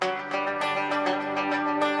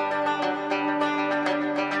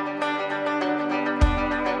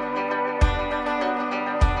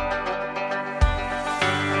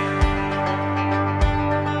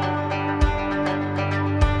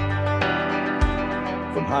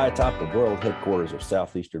high atop the world headquarters of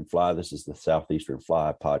Southeastern Fly, this is the Southeastern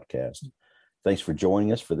Fly podcast. Thanks for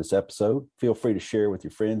joining us for this episode. Feel free to share with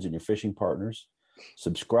your friends and your fishing partners.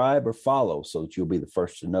 Subscribe or follow so that you'll be the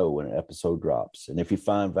first to know when an episode drops. And if you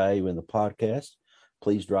find value in the podcast,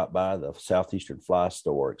 please drop by the Southeastern Fly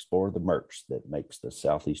store, explore the merch that makes the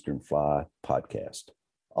Southeastern Fly podcast.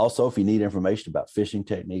 Also, if you need information about fishing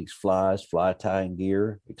techniques, flies, fly tying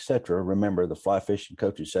gear, etc., remember the fly fishing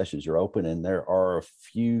coaching sessions are open and there are a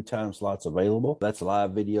few time slots available. That's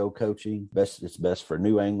live video coaching. It's best for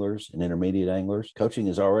new anglers and intermediate anglers. Coaching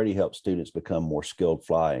has already helped students become more skilled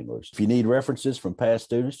fly anglers. If you need references from past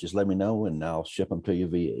students, just let me know and I'll ship them to you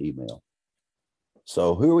via email.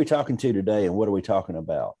 So who are we talking to today and what are we talking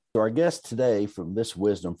about? So our guest today from this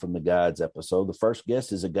Wisdom from the Guides episode, the first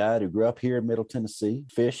guest is a guide who grew up here in Middle Tennessee,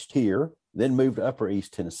 fished here, then moved to Upper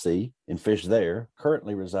East Tennessee and fished there,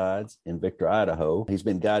 currently resides in Victor, Idaho. He's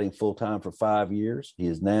been guiding full-time for 5 years. He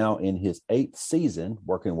is now in his 8th season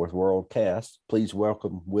working with World Cast. Please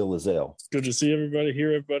welcome Will Ezell. Good to see everybody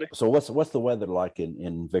here, everybody. So what's the weather like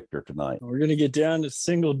in Victor tonight? We're going to get down to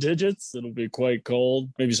single digits. It'll be quite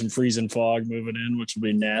cold. Maybe some freezing fog moving in, which will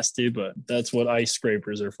be nasty, but that's what ice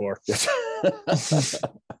scrapers are for.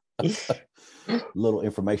 Little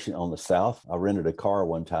information on the South. I rented a car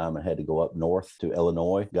one time and had to go up north to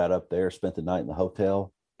Illinois. Got up there, spent the night in the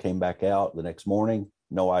hotel, came back out the next morning,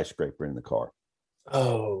 no ice scraper in the car.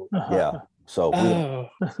 Oh. Yeah. So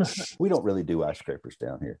we don't really do ice scrapers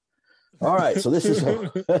down here. All right. So this is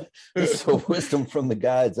a Wisdom from the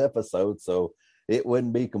Guides episode. So it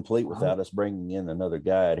wouldn't be complete without us bringing in another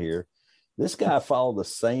guide here. This guy followed the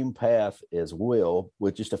same path as Will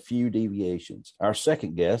with just a few deviations. Our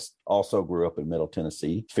second guest also grew up in Middle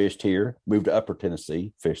Tennessee, fished here, moved to Upper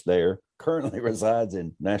Tennessee, fished there, currently resides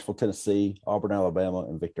in Nashville, Tennessee, Auburn, Alabama,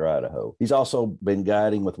 and Victor, Idaho. He's also been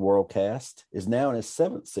guiding with World Cast, is now in his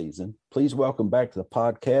 7th season. Please welcome back to the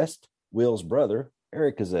podcast, Will's brother,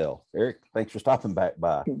 Eric Ezell. Eric, thanks for stopping back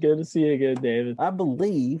by. Good to see you again, David. I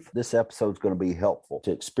believe this episode is going to be helpful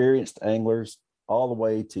to experienced anglers all the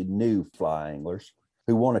way to new fly anglers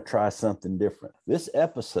who want to try something different. This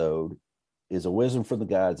episode is a Wisdom from the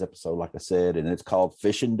Guides episode, like I said, and it's called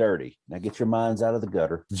Fishing Dirty. Now get your minds out of the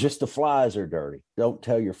gutter. Just the flies are dirty. Don't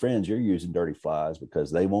tell your friends you're using dirty flies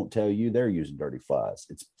because they won't tell you they're using dirty flies.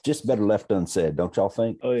 It's just better left unsaid, don't y'all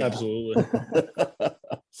think? Oh, yeah. Absolutely.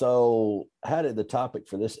 So how did the topic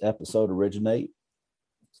for this episode originate?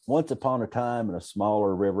 Once upon a time in a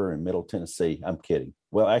smaller river in Middle Tennessee. I'm kidding.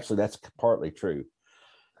 Well, actually, that's partly true.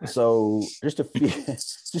 So just a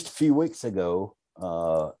few weeks ago,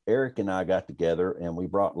 Eric and I got together and we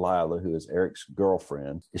brought Lila, who is Eric's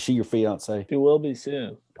girlfriend. Is she your fiance? She will be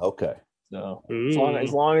soon. Okay. So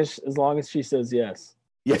as long as she says yes.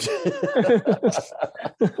 Yes.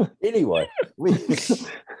 Anyway,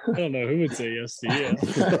 I don't know who would say yes to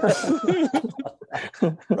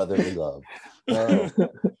you. Brotherly love.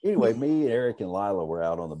 Anyway, me, Eric, and Lila were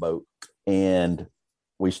out on the boat, and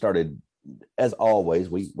we started, as always,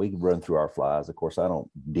 we run through our flies. Of course, I don't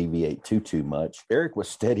deviate too much. Eric was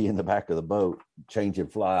steady in the back of the boat, changing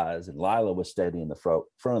flies, and Lila was steady in the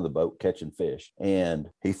front of the boat, catching fish.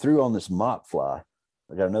 And he threw on this mop fly.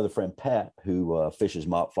 I got another friend, Pat, who fishes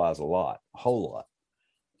mop flies a whole lot.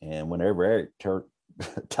 And whenever Eric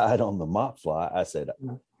tied on the mop fly, I said,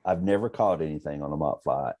 I've never caught anything on a mop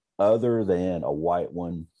fly other than a white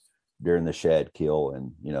one during the shad kill.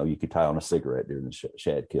 And, you could tie on a cigarette during the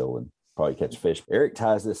shad kill and probably catch fish. Eric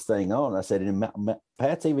ties this thing on. I said, and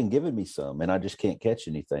Pat's even given me some, and I just can't catch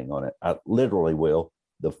anything on it. I literally will.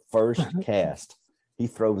 The first cast, he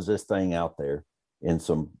throws this thing out there in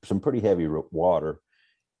some pretty heavy water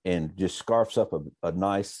and just scarfs up a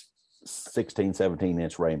nice 16,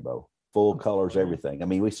 17-inch rainbow, full colors, everything. I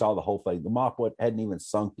mean, we saw the whole thing. The mop hadn't even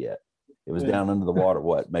sunk yet. It was down under the water,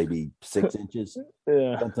 maybe 6 inches,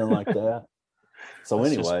 something like that. So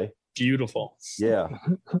that's anyway. Beautiful. Yeah,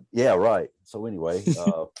 right. So anyway,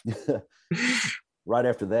 right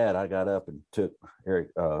after that, I got up and took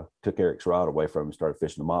Eric's rod away from him and started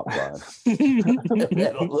fishing the mop fly.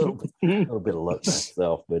 Had a little bit of luck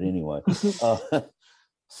myself, but anyway.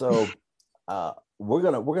 So we're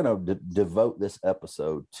gonna devote this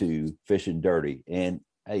episode to fishing dirty, and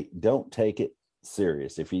hey, don't take it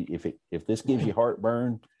serious. If this gives you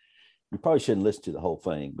heartburn, you probably shouldn't listen to the whole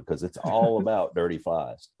thing because it's all about dirty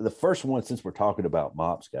flies. The first one, since we're talking about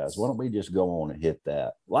mops, guys, why don't we just go on and hit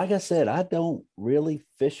that? Like I said, I don't really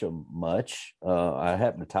fish them much. I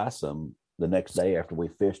happened to tie some the next day after we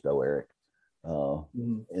fished, though, Eric.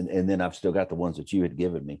 And then I've still got the ones that you had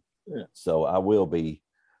given me. Yeah. So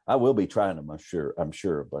I I will be trying them. I'm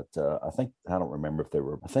sure, but I don't remember if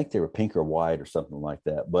I think they were pink or white or something like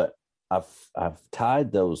that. But I've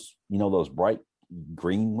tied those, those bright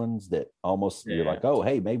green ones that almost you're like, oh,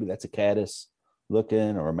 hey, maybe that's a caddis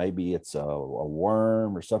looking, or maybe it's a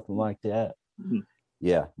worm or something like that. Mm-hmm.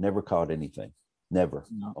 Yeah, never caught anything. Never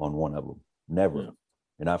on one of them. Never. Yeah.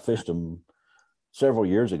 And I fished them several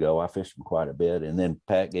years ago. I fished them quite a bit. And then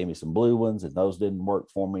Pat gave me some blue ones, and those didn't work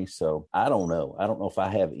for me. So I don't know. I don't know if I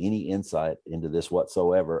have any insight into this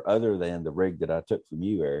whatsoever, other than the rig that I took from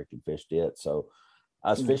you, Eric, and fished it. So I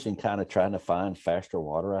was fishing, kind of trying to find faster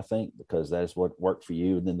water, I think, because that's what worked for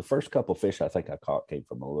you. And then the first couple of fish I think I caught came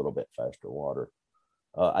from a little bit faster water.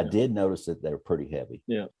 I did notice that they're pretty heavy.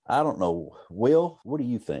 Yeah. I don't know. Will, what do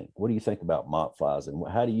you think? What do you think about mop flies, and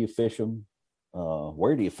how do you fish them?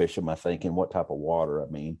 Where do you fish them, I think, and what type of water? I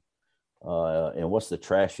mean, and what's the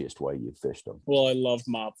trashiest way you fished them? Well, I love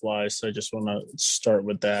mop flies, so I just want to start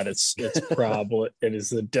with that. It's probably, it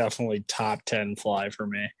is a definitely top 10 fly for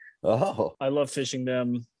me. Oh, I love fishing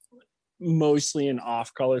them mostly in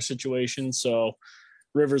off color situations. So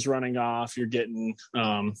river's running off, you're getting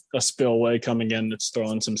a spillway coming in that's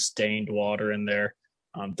throwing some stained water in there.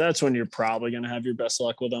 That's when you're probably going to have your best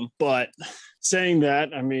luck with them. But saying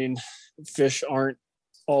that, I mean, fish aren't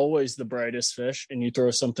always the brightest fish, and you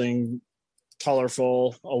throw something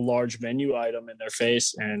colorful, a large menu item in their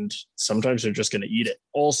face, and sometimes they're just going to eat it.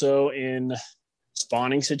 Also in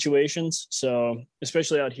spawning situations. So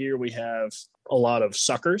especially out here, we have a lot of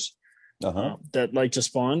suckers that like to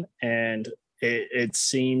spawn, and it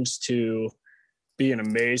seems to be an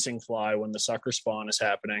amazing fly when the sucker spawn is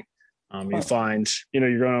happening. You find,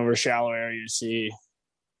 you're going over a shallow area, you see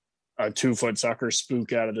a 2-foot sucker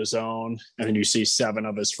spook out of the zone, and then you see 7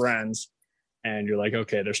 of his friends, and you're like,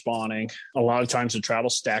 okay, they're spawning. A lot of times the trout will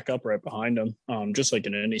stack up right behind them, just like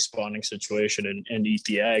in any spawning situation, and eat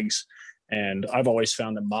the eggs. And I've always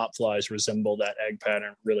found that mop flies resemble that egg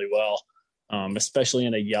pattern really well, especially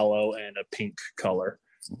in a yellow and a pink color.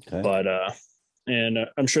 Okay. But and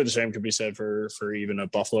I'm sure the same could be said for even a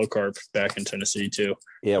buffalo carp back in Tennessee too.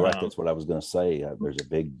 Yeah, right. That's what I was going to say. There's a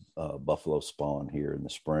big buffalo spawn here in the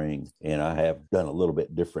spring, and I have done a little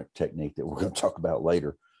bit different technique that we're going to talk about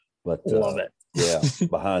later. But love it. Yeah,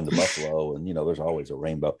 behind the buffalo, and there's always a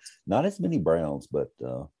rainbow. Not as many browns, but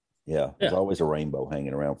there's always a rainbow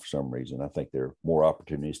hanging around for some reason. I think they're more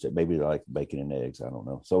opportunistic. Maybe they like bacon and eggs. I don't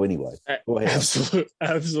know. So anyway, go ahead.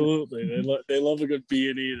 Absolutely. They love a good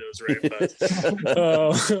B&E, those rainbows.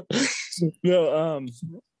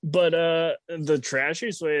 But the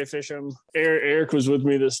trashiest way to fish them, Eric was with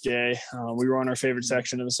me this day. We were on our favorite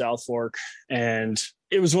section of the South Fork, and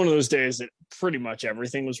it was one of those days that pretty much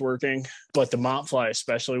everything was working, but the mop fly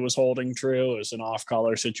especially was holding true. It was an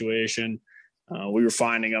off-color situation. We were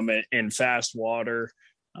finding them in fast water,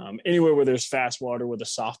 anywhere where there's fast water with a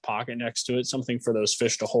soft pocket next to it, something for those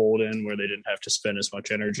fish to hold in where they didn't have to spend as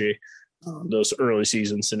much energy. Those early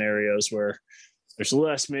season scenarios where there's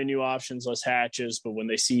less menu options, less hatches, but when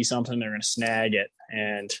they see something, they're going to snag it.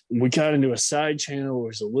 And we got into a side channel where it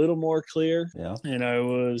was a little more clear. Yeah. And I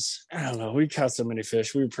don't know, we caught so many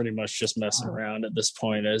fish. We were pretty much just messing around at this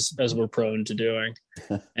point, as we're prone to doing.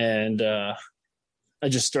 And I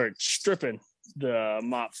just started stripping the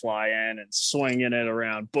mop fly in and swinging it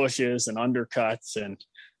around bushes and undercuts, and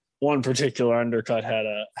one particular undercut had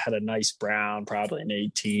a nice brown, probably an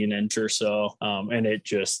 18-inch or so, and it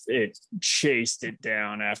chased it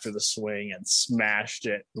down after the swing and smashed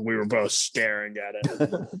it. We were both staring at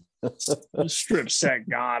it. Strip set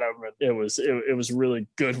got him. It was a really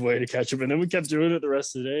good way to catch him, and then we kept doing it the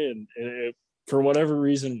rest of the day, and it for whatever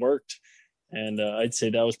reason worked. And I'd say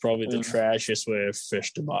that was probably the trashiest way I've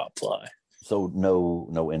fished a mop fly. So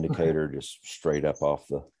no indicator, just straight up off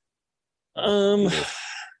the.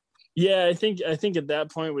 Yeah, I think at that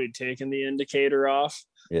point we'd taken the indicator off.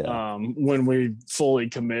 Yeah. When we fully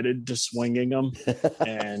committed to swinging them,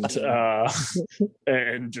 and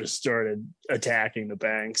just started attacking the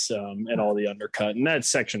banks and all the undercut. And that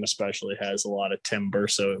section especially has a lot of timber,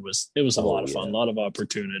 so it was a lot of fun, a lot of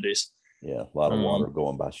opportunities. Yeah, a lot of water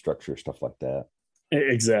going by structure, stuff like that.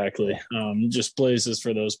 Exactly. Just places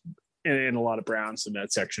for those. And a lot of browns in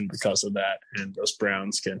that section because of that, and those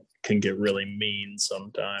browns can get really mean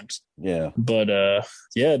sometimes. Yeah, but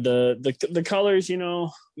the colors,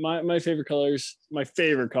 my favorite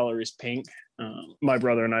color is pink. My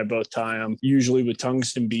brother and I both tie them usually with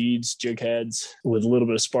tungsten beads, jig heads, with a little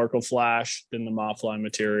bit of sparkle flash, then the mop fly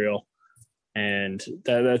material, and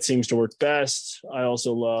that seems to work best. I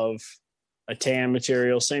also love a tan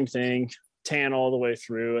material, same thing. Tan all the way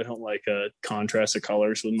through. I don't like a contrast of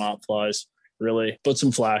colors with mop flies, really. Put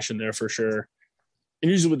some flash in there for sure.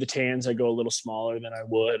 And usually with the tans, I go a little smaller than I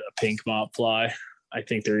would a pink mop fly. I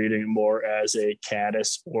think they're eating more as a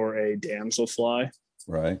caddis or a damselfly,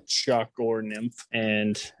 Right. shuck or nymph.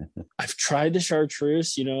 And I've tried the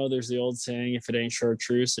chartreuse. You know, there's the old saying, if it ain't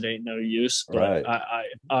chartreuse, it ain't no use. But Right.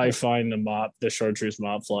 I find the chartreuse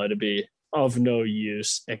mop fly to be of no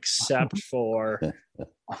use, except for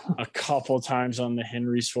a couple times on the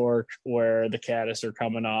Henry's Fork where the caddis are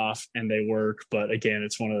coming off and they work. But again,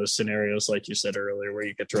 it's one of those scenarios, like you said earlier, where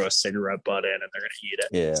you could throw a cigarette butt in and they're going to eat it.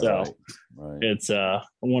 Yeah. So right. it's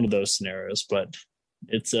one of those scenarios, but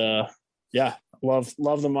it's yeah, love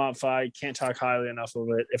the mop fly. Can't talk highly enough of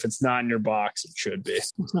it. If it's not in your box, it should be.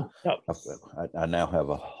 Yep. I now have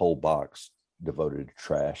a whole box devoted to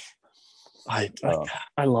trash. I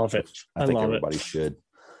love it. I think everybody should.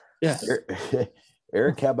 Yeah.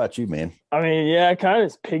 Eric, how about you, man? I mean, yeah, kind of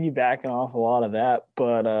just piggybacking off a lot of that,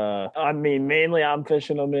 but I mean, mainly I'm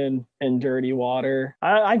fishing them in dirty water.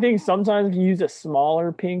 I think sometimes if you use a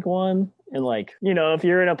smaller pink one, and like, you know, if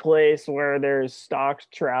you're in a place where there's stocked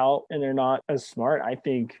trout and they're not as smart, I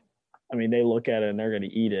mean, they look at it and they're going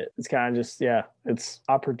to eat it. It's kind of just, yeah, it's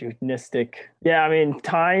opportunistic. Yeah, I mean,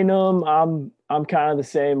 tying them, I'm kind of the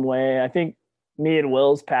same way. I think me and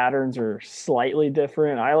Will's patterns are slightly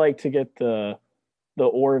different. I like to get the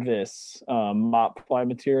Orvis mop fly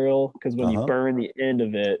material, because when you burn the end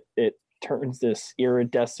of it, it turns this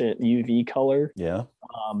iridescent UV color. Yeah.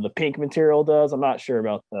 The pink material does. I'm not sure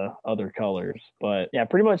about the other colors, but yeah,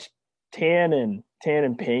 pretty much tan and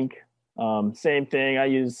pink. Same thing. I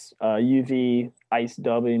use UV ice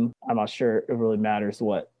dubbing. I'm not sure it really matters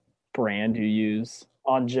what brand you use.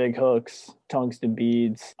 On jig hooks, tungsten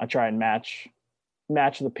beads. I try and match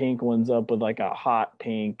the pink ones up with like a hot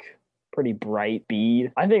pink, pretty bright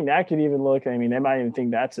bead. I think that could even look, I mean, they might even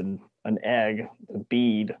think that's an egg, a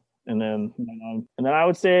bead. And then I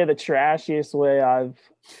would say the trashiest way I've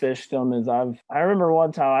fished them is I remember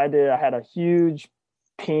one time I had a huge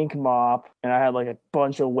pink mop and I had like a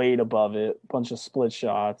bunch of weight above it, a bunch of split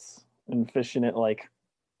shots, and fishing it like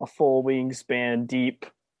a full wingspan deep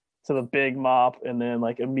to the big mop, and then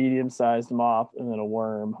like a medium-sized mop, and then a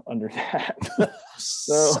worm under that.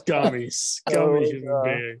 Scummy human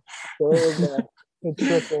being. So it was a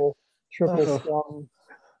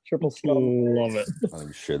triple scum. Love it.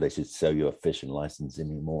 I'm sure they should sell you a fishing license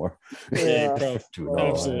anymore. Yeah.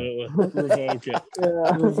 Absolutely. Revoke it.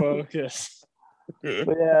 Yeah. Revoke it.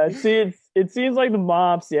 But yeah, it seems like the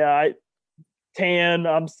mops, yeah, tan,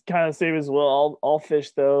 I'm kind of same as well. I'll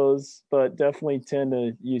fish those, but definitely tend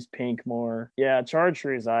to use pink more. Yeah,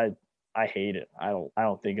 chartreuse, I hate it. I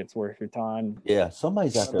don't think it's worth your time. Yeah,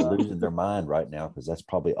 somebody's out there losing their mind right now because that's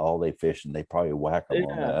probably all they fish, and they probably whack them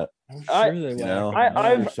on that.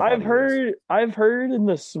 I've heard in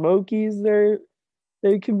the Smokies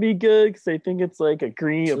they can be good because they think it's like a big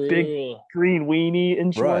green weenie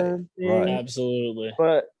inchworm thing. Right. Absolutely.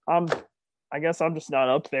 But I guess I'm just not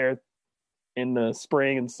up there in the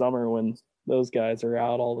spring and summer when those guys are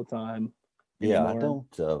out all the time. Yeah, anymore.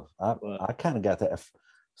 I don't. I kind of got that.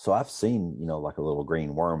 So I've seen, like a little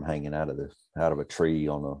green worm hanging out of a tree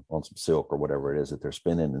on some silk or whatever it is that they're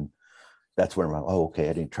spinning, and that's when I'm like, oh, okay,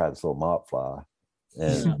 I didn't try this little mop fly,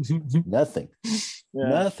 and nothing.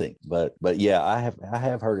 But yeah, I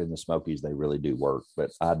have heard in the Smokies they really do work, but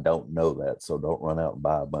I don't know that, so don't run out and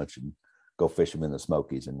buy a bunch and go fish them in the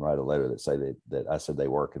Smokies and write a letter that say that I said they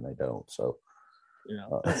work and they don't. So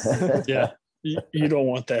yeah. You don't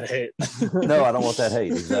want that hate. No, I don't want that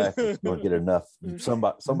hate. Exactly. We'll get enough.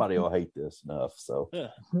 Somebody will hate this enough. So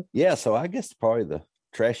yeah. So I guess probably the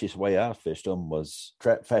trashiest way I fished them was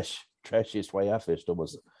trashiest way I fished them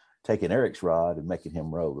was taking Eric's rod and making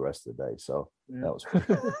him row the rest of the day. So that was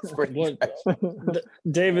pretty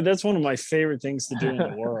David, that's one of my favorite things to do in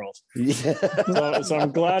the world. Yeah. So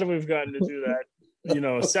I'm glad we've gotten to do that.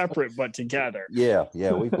 Separate but together. Yeah,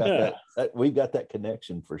 we've got that. We've got that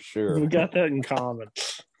connection for sure. We got that in common.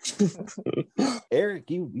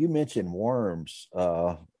 Eric, you mentioned worms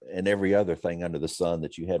and every other thing under the sun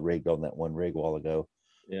that you had rigged on that one rig a while ago.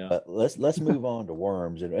 Yeah. Let's move on to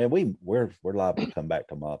worms, and we're liable to come back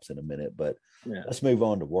to mops in a minute, but let's move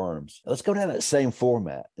on to worms. Let's go down that same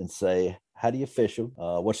format and say, how do you fish them?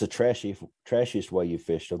 What's the trashiest way you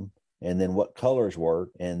fish them? And then what colors work,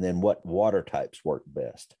 and then what water types work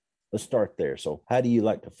best. Let's start there. So how do you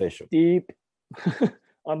like to fish them? Deep,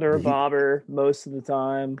 under a bobber most of the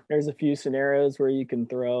time. There's a few scenarios where you can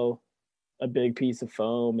throw a big piece of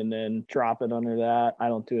foam and then drop it under that. I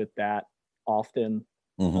don't do it that often.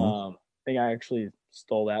 Mm-hmm. I think I actually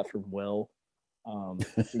stole that from Will.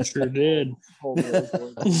 We sure did.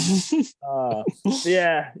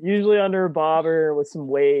 Yeah, usually under a bobber with some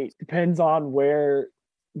weight. Depends on where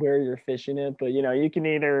you're fishing it, but you can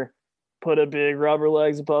either put a big rubber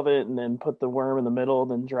legs above it and then put the worm in the middle,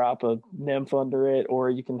 then drop a nymph under it,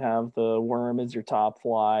 or you can have the worm as your top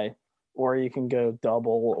fly, or you can go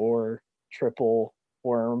double or triple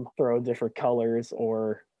worm, throw different colors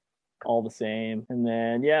or all the same. And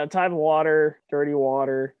then type of water, dirty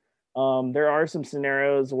water. There are some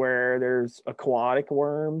scenarios where there's aquatic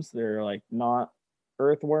worms. They're like not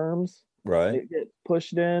earthworms. Right. They get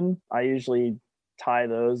pushed in. I usually tie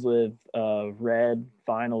those with red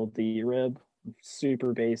vinyl D-rib,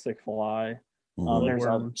 super basic fly. There's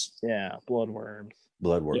Bloodworms. Bloodworms.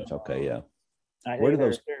 Bloodworms. Yeah. Okay, yeah.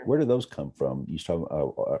 Where do those come from? You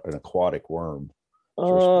talk an aquatic worm.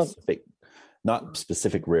 Not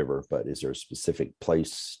specific river, but is there a specific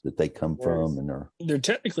place that they come from? And they're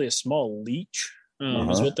technically a small leech,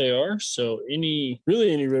 is what they are. So any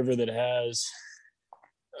river that has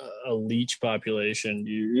a leech population,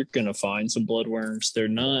 you're going to find some bloodworms.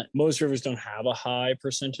 Most rivers don't have a high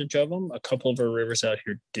percentage of them. A couple of our rivers out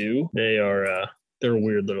here do. They're a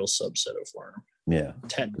weird little subset of worm. Yeah.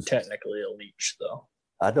 Technically a leech, though.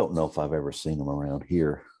 I don't know if I've ever seen them around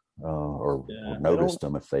here or noticed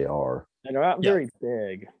them if they are. And they're not very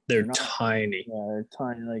big. They're tiny. Yeah, they're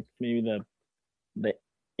tiny, like maybe the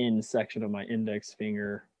end section of my index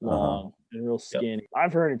finger long and real skinny. Yep.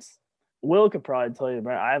 I've heard Will could probably tell you,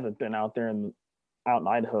 but I haven't been out in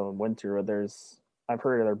Idaho in winter, but I've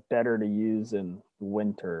heard they're better to use in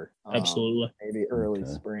winter. Absolutely. Maybe early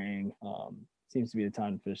spring. Seems to be the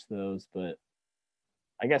time to fish those. But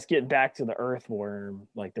I guess getting back to the earthworm,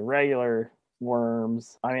 like the regular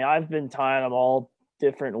worms, I mean, I've been tying them all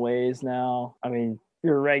different ways now. I mean,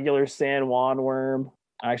 your regular San Juan worm.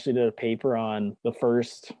 I actually did a paper on the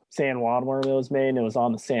first San Juan worm that was made, and it was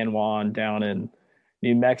on the San Juan down in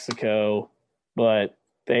New Mexico, but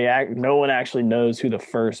no one actually knows who the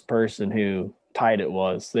first person who tied it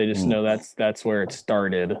was. They just know that's where it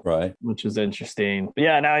started, right? Which is interesting.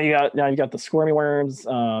 But now you got the squirmy worms.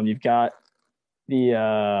 You've got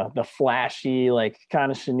the flashy, like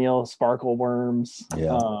kind of chenille sparkle worms.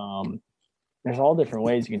 Yeah. There's all different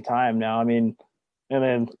ways you can tie them now. I mean, and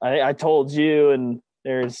then I told you, and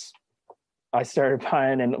I started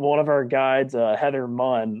buying, and one of our guides, Heather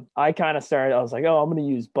Munn, I was like, I'm going to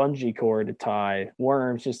use bungee cord to tie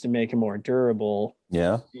worms just to make them more durable.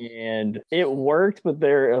 Yeah. And it worked, but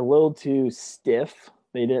they're a little too stiff.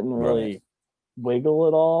 They didn't really wiggle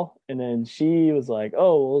at all. And then she was like,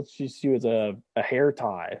 let's just use a hair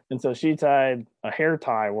tie. And so she tied a hair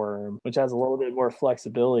tie worm, which has a little bit more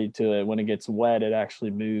flexibility to it. When it gets wet, it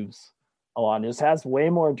actually moves a lot. And it just has way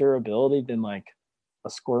more durability than like a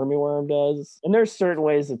squirmy worm does. And there's certain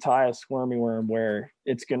ways to tie a squirmy worm where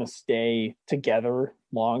it's going to stay together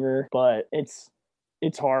longer, but it's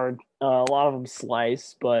hard. A lot of them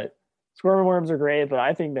slice, but squirmy worms are great, but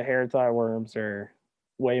I think the hair tie worms are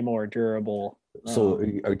way more durable. So are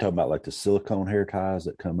you talking about like the silicone hair ties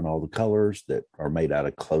that come in all the colors that are made out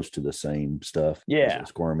of close to the same stuff? Yeah.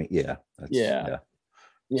 Squirmy. Yeah. Yeah.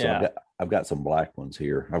 So I've got some black ones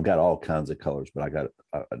here. I've got all kinds of colors, but I've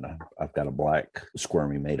got a black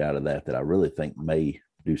squirmy made out of that I really think may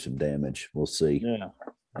do some damage. We'll see. Yeah.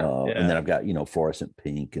 And then I've got, fluorescent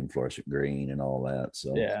pink and fluorescent green and all that.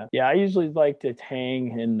 So yeah. I usually like to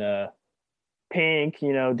hang in the pink,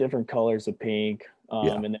 different colors of pink,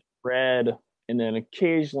 and then red, and then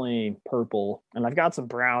occasionally purple. And I've got some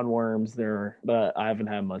brown worms there, but I haven't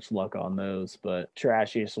had much luck on those. But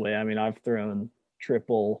trashiest way, I mean, I've thrown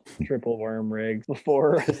triple worm rigs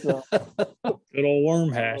before. So. Good old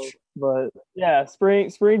worm hatch. But yeah,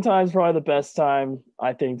 springtime's probably the best time,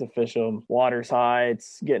 I think, to fish them. Water's high,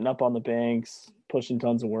 it's getting up on the banks, pushing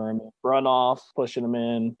tons of worm, runoff, pushing them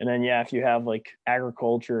in. And then if you have like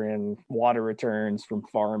agriculture and water returns from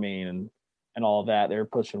farming and all of that, they're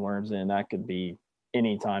pushing worms in. That could be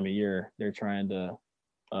any time of year they're trying to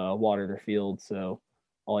water their field. So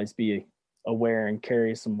always be aware and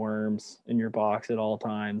carry some worms in your box at all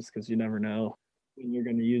times, because you never know when you're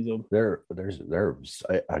going to use them. There's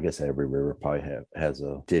I guess every river probably has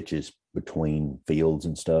ditches between fields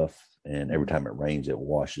and stuff, and every time it rains it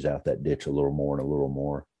washes out that ditch a little more and a little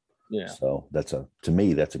more. Yeah. So to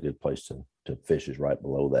me that's a good place to fish, is right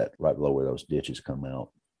below where those ditches come out.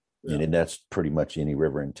 Yeah. And that's pretty much any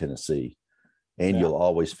river in Tennessee. And you'll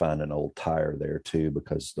always find an old tire there too,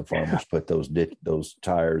 because the farmers put those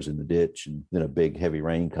tires in the ditch, and then a big heavy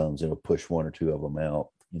rain comes and it'll push one or two of them out,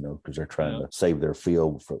 because they're trying to save their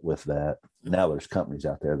field with that. Now there's companies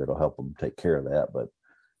out there that'll help them take care of that, but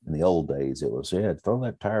In the old days, it was, throw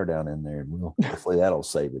that tire down in there and hopefully that'll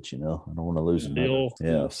save it. I don't want to lose another.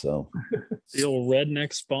 So the old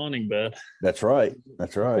redneck spawning bed. That's right.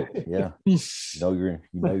 Yeah. You're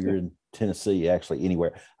in Tennessee, actually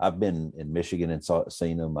anywhere. I've been in Michigan and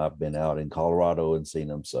seen them. I've been out in Colorado and seen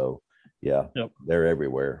them. So yeah, They're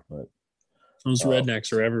everywhere. But those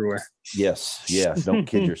rednecks are everywhere. Yes. Yeah. Don't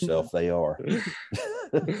kid yourself. They are.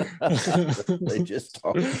 They just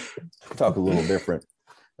talk a little different.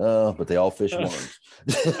 But they all fish worms.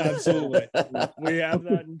 Absolutely. We have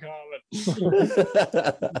that in common.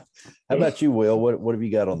 How about you, Will? What have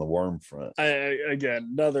you got on the worm front?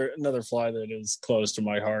 Again, another fly that is close to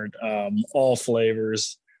my heart. All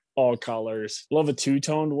flavors, all colors. Love a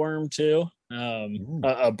two-toned worm too.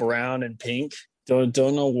 A brown and pink. Don't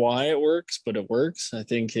know why it works, but it works. I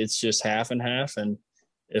think it's just half and half, and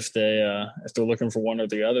if they're looking for one or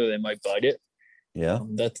the other, they might bite it. Yeah,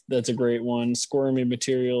 that's a great one. Squirmy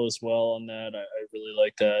material as well on that. I really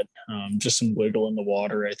like that. Just some wiggle in the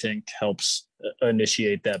water, I think, helps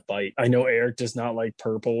initiate that bite. I know Eric does not like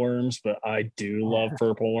purple worms, but I do love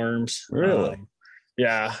purple worms. Really?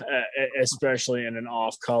 Yeah, especially in an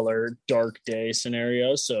off-color, dark day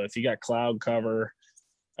scenario. So if you got cloud cover,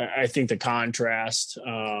 I think the contrast,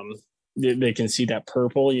 they can see that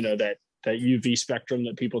purple, that UV spectrum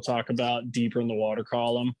that people talk about deeper in the water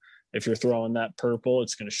column. If you're throwing that purple,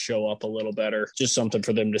 it's going to show up a little better. Just something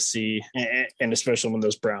for them to see. And especially when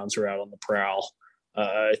those browns are out on the prowl,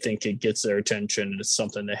 I think it gets their attention. It's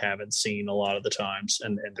something they haven't seen a lot of the times,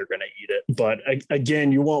 and they're going to eat it. But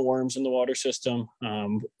again, you want worms in the water system.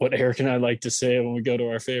 What Eric and I like to say when we go to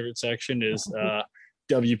our favorite section is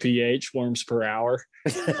WPH, worms per hour,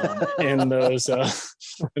 in those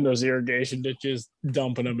irrigation ditches,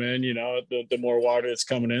 dumping them in. The more water that's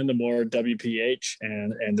coming in, the more WPH,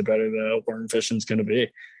 and the better the worm fishing is going to be.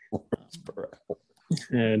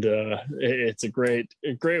 And it's a great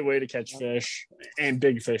way to catch fish, and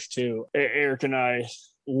big fish too. Eric and I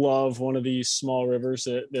love one of these small rivers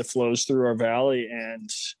that flows through our valley, and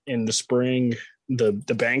in the spring the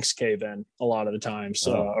banks cave in a lot of the time.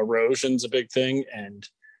 So erosion's a big thing, and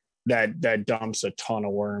that dumps a ton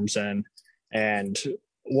of worms in. And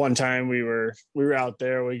one time we were out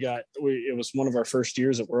there, it was one of our first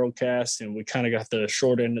years at WorldCast, and we kind of got the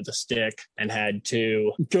short end of the stick and had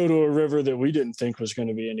to go to a river that we didn't think was going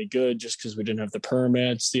to be any good just because we didn't have the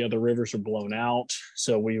permits. The other rivers were blown out.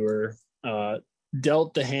 So we were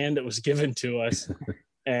dealt the hand that was given to us.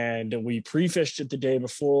 And we pre-fished it the day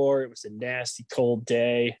before. It was a nasty cold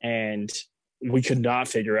day, and we could not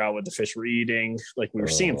figure out what the fish were eating. Like, we were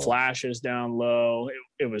seeing flashes down low.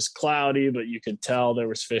 It was cloudy, but you could tell there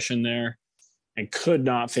was fish in there, and could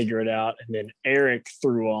not figure it out. And then Eric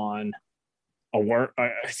threw on a worm.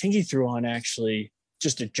 I think he threw on actually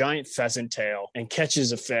just a giant pheasant tail, and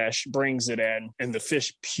catches a fish, brings it in, and the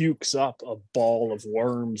fish pukes up a ball of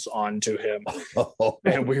worms onto him.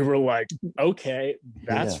 And we were like, okay,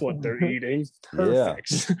 that's what they're eating.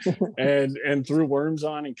 Perfect. Yeah. and threw worms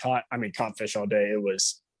on and caught fish all day. It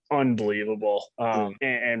was unbelievable.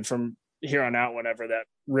 And from here on out, whenever that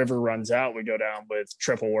river runs out, we go down with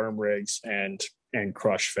triple worm rigs and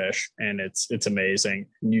crush fish, and it's amazing.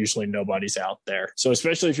 Usually nobody's out there, so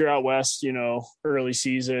especially if you're out west, early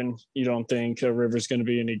season, you don't think a river's going to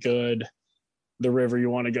be any good. The river you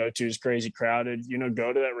want to go to is crazy crowded.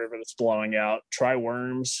 Go to that river that's blowing out. Try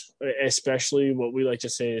worms, especially what we like to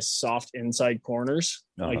say is soft inside corners.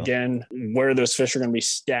 Again, where those fish are going to be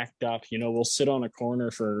stacked up. We'll sit on a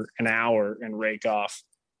corner for an hour and rake off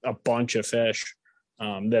a bunch of fish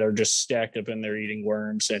that are just stacked up in there eating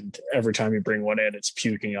worms. And every time you bring one in, it's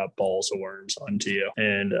puking up balls of worms onto you.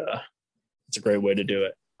 And it's a great way to do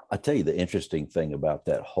it. I tell you, the interesting thing about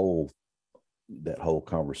that whole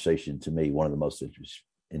conversation, to me, one of the most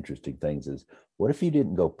interesting things is, what if you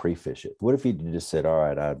didn't go pre-fish it? What if you just said, all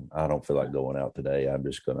right, I don't feel like going out today. I'm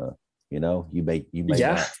just gonna, you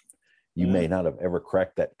may not have ever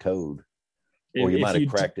cracked that code, or you might have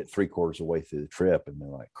cracked it 3/4 of the way through the trip and been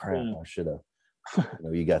like, crap, I should have.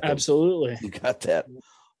 You got absolutely. You got that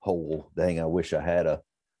whole dang. I wish I had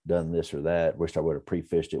done this or that. Wish I would have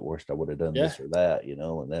pre-fished it. Wished I would have done this or that.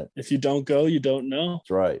 And that. If you don't go, you don't know. That's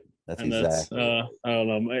right. That's exactly. I don't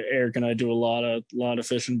know. Eric and I do a lot of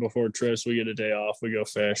fishing before trips. We get a day off. We go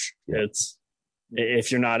fish. Yep.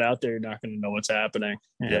 If you're not out there, you're not going to know what's happening.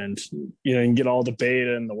 And you can get all the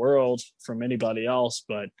beta in the world from anybody else,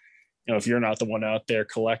 but if you're not the one out there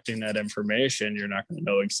collecting that information, you're not going to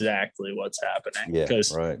know exactly what's happening.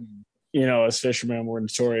 Because, as fishermen, we're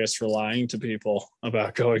notorious for lying to people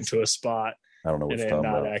about going to a spot. I don't know what's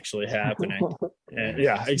not actually happening. And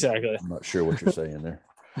exactly. I'm not sure what you're saying there.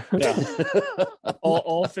 Yeah.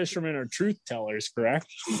 all fishermen are truth tellers, correct?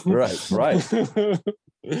 Right.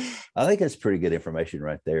 I think that's pretty good information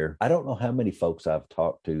right there. I don't know how many folks I've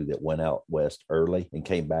talked to that went out west early and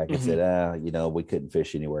came back and said, we couldn't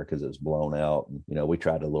fish anywhere because it was blown out. And, we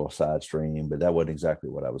tried a little side stream, but that wasn't exactly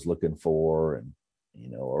what I was looking for. And,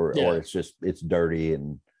 or it's dirty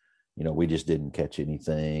and, we just didn't catch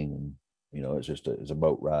anything. And, it's a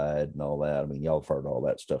boat ride and all that. I mean, y'all have heard all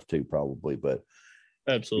that stuff too, probably, but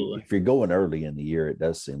absolutely. If you're going early in the year, it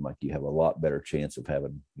does seem like you have a lot better chance of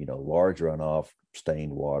having, large runoff,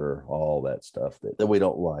 stained water, all that stuff that we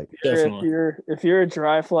don't like. Definitely. If you're a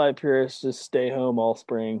dry fly purist, just stay home all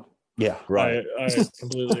spring. Yeah, right. I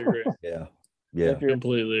completely agree. Yeah.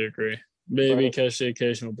 Completely agree. Maybe catch the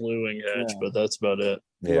occasional blue wing hedge, but that's about it.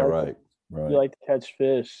 Yeah, right. You like to catch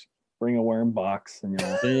fish, bring a worm box and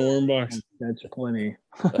bring a worm box. Catch plenty.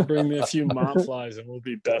 Bring me a few mop flies and we'll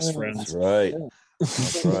be best friends. That's right.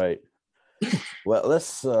 That's right. Well,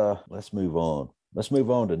 let's move on. Let's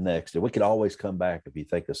move on to next. And we could always come back if you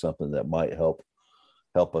think of something that might help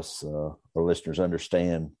us, our listeners,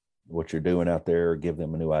 understand what you're doing out there, or give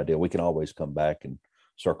them a new idea. We can always come back and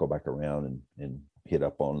circle back around and hit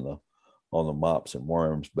up on the mops and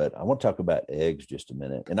worms. But I want to talk about eggs just a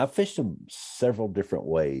minute. And I've fished them several different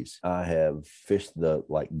ways. I have fished the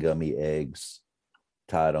gummy eggs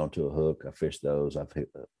tied onto a hook. I fished those. I've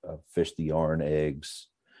fished the yarn eggs,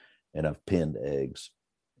 and I've pinned eggs.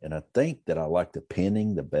 And I think that I like the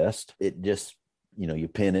pinning the best. It just, you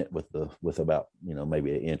pin it with about,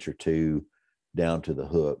 maybe an inch or two down to the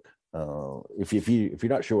hook. If you're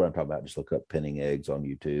not sure what I'm talking about, just look up pinning eggs on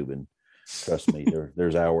YouTube, and trust me,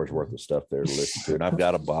 there's hours worth of stuff there to listen to. And I've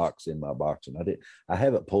got a box in my box, and I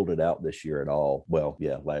haven't pulled it out this year at all. Well,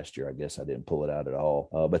 yeah, last year I guess I didn't pull it out at all.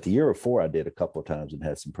 But the year before I did a couple of times and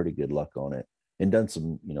had some pretty good luck on it, and done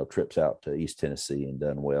some trips out to East Tennessee and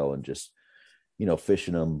done well, and just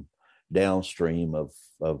fishing them downstream of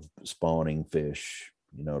spawning fish,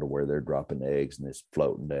 to where they're dropping eggs and it's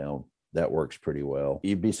floating down. That works pretty well.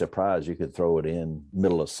 You'd be surprised. You could throw it in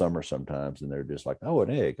middle of summer sometimes, and they're just like, oh, an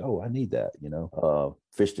egg. Oh, I need that.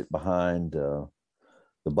 Fished it behind the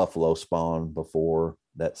buffalo spawn before.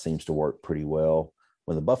 That seems to work pretty well.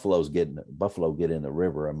 When the buffalo get in the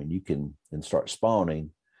river, I mean, you can start spawning.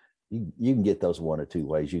 You can get those one or two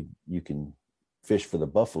ways. You can fish for the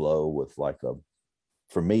buffalo with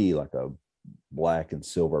for me, a black and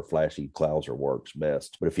silver flashy clouser works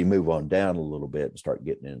best. But if you move on down a little bit and start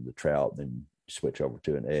getting into the trout, then you switch over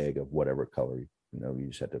to an egg of whatever color. You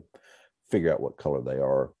just have to figure out what color they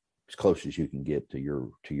are as close as you can get to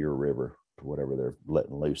your river, to whatever they're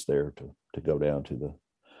letting loose there to go down to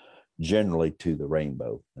generally to the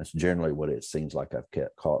rainbow. That's generally what it seems like I've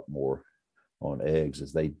caught more on eggs,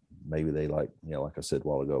 is maybe they like, like I said a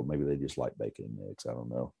while ago, maybe they just like bacon and eggs. I don't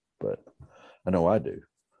know, but I know I do.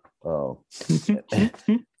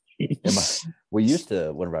 We used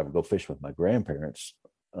to, whenever I would go fish with my grandparents,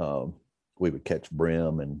 we would catch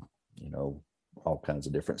brim and all kinds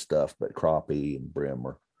of different stuff, but crappie and brim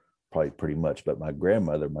were probably pretty much. But my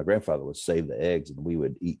grandfather would save the eggs, and we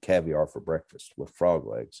would eat caviar for breakfast with frog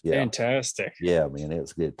legs. Yeah, fantastic. Yeah, man, it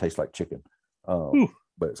was good. It tastes like chicken.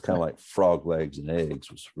 But it's kind of like frog legs and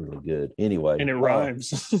eggs. Was really good. Anyway, and it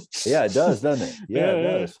rhymes. Yeah, it does, doesn't it? Yeah, it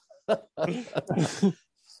does.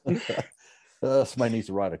 Somebody needs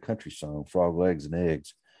to write a country song, frog legs and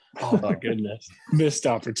eggs. Oh my goodness, missed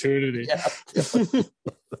opportunity. Yeah.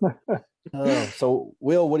 So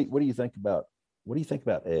Will, what do you think about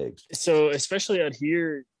eggs? So especially out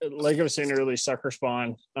here, like I was saying earlier, sucker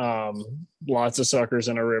spawn, lots of suckers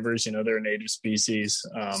in our rivers. They're a native species.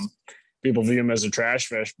 People view them as a trash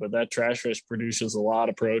fish, but that trash fish produces a lot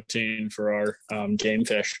of protein for our game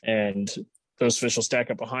fish, and those fish will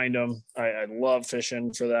stack up behind them. I love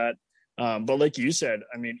fishing for that. But like you said,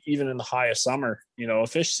 I mean, even in the high of summer, a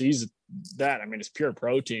fish sees that. I mean, it's pure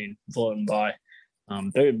protein floating by.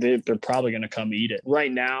 They're probably going to come eat it.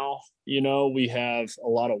 Right now, we have a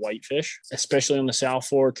lot of whitefish, especially on the South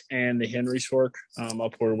Fork and the Henry's Fork,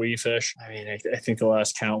 up where we fish. I mean, I think the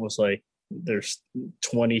last count was there's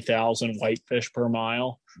 20,000 whitefish per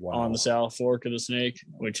mile. Wow. On the South Fork of the Snake,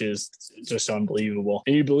 which is just unbelievable.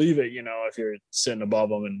 And you believe it, if you're sitting above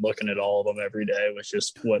them and looking at all of them every day, which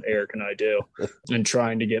is what Eric and I do, and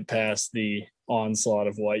trying to get past the onslaught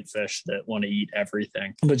of whitefish that want to eat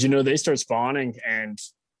everything. But, they start spawning, and,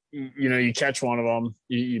 you catch one of them,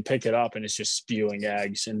 you pick it up, and it's just spewing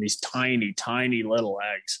eggs, and these tiny, tiny little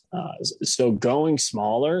eggs. So going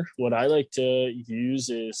smaller, what I like to use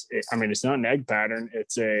is, it's not an egg pattern.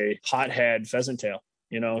 It's a hothead pheasant tail.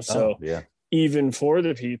 So even for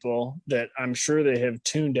the people that I'm sure they have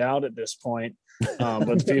tuned out at this point,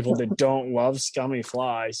 But the people that don't love scummy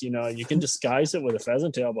flies, you can disguise it with a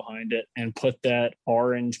pheasant tail behind it and put that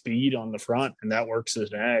orange bead on the front, and that works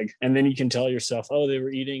as an egg. And then you can tell yourself, oh, they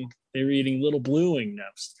were eating little blue wing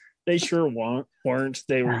nymphs. They sure weren't.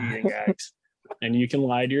 They were eating eggs. And you can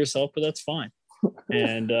lie to yourself, but that's fine.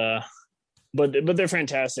 And but they're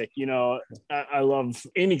fantastic. I love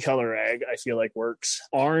any color egg. I feel like works.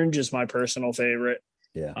 Orange is my personal favorite.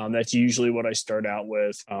 Yeah. That's usually what I start out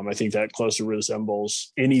with. I think that closer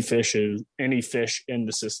resembles any fish in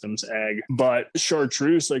the system's egg. But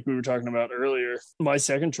chartreuse, like we were talking about earlier, my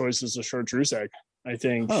second choice is a chartreuse egg. I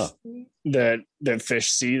think that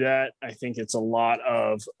fish see that. I think it's a lot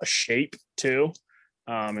of a shape too,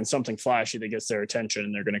 and something flashy that gets their attention,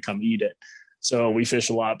 and they're going to come eat it. So we fish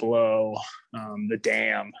a lot below the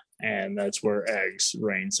dam, and that's where eggs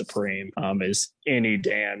reign supreme. Is any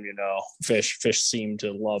dam, fish seem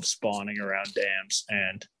to love spawning around dams,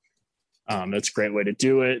 and that's a great way to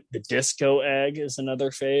do it. The disco egg is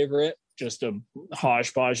another favorite, just a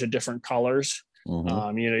hodgepodge of different colors.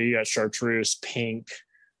 Mm-hmm. You got chartreuse, pink,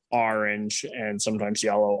 orange, and sometimes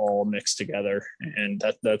yellow all mixed together, and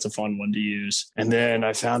that's a fun one to use. And then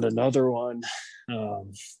I found another one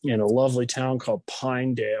in a lovely town called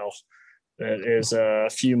Pinedale that is a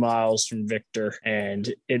few miles from Victor,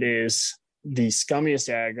 and it is the scummiest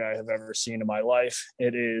egg I have ever seen in my life.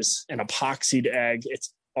 It is an epoxied egg.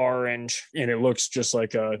 It's orange, and it looks just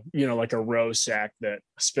like a roe sack that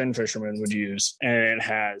a spin fisherman would use, and it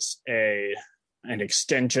has an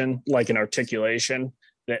extension, like an articulation,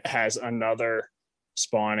 that has another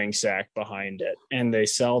spawning sack behind it, and they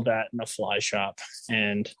sell that in a fly shop,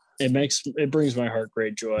 and it brings my heart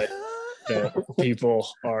great joy that people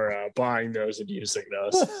are buying those and using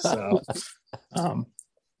those. So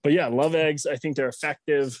but yeah, love eggs. I think they're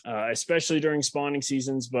effective, especially during spawning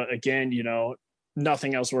seasons. But again,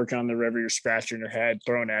 nothing else working on the river, you're scratching your head,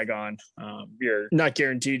 throw an egg on. You're not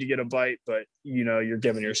guaranteed to get a bite, but you're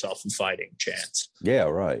giving yourself a fighting chance. Yeah,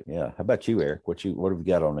 right. Yeah. How about you, Eric? What have you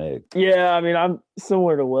got on egg? Yeah, I mean, I'm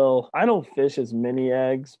similar to Will. I don't fish as many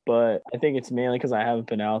eggs, but I think it's mainly because I haven't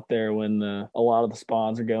been out there when a lot of the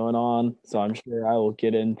spawns are going on. So I'm sure I will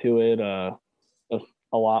get into it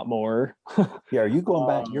a lot more. Yeah, are you going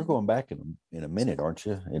back? You're going back in a minute, aren't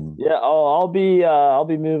you? Yeah, I'll be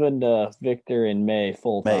moving to Victor in May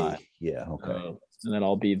full time. Yeah, okay. And then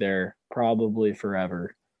I'll be there probably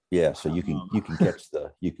forever. Yeah, so you can catch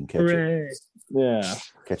it. Yeah,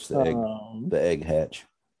 catch the egg hatch.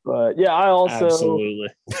 But yeah, I also absolutely.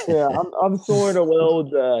 Yeah, I'm sort of Will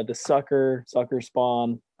with the sucker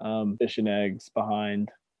spawn, fishing eggs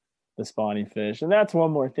behind the spawning fish, and that's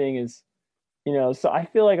one more thing is. So I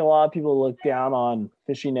feel like a lot of people look down on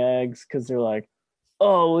fishing eggs because they're like,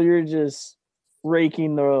 oh, well, you're just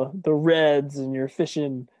raking the reds and you're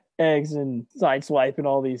fishing eggs and side swiping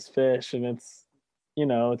all these fish. And it's,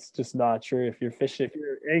 it's just not true. If you're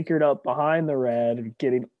anchored up behind the red and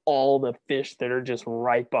getting all the fish that are just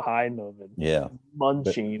right behind them and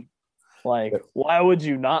munching. Why would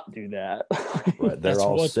you not do that? Right, they're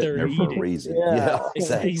all sitting there for a reason. Yeah,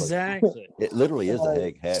 exactly. It literally is an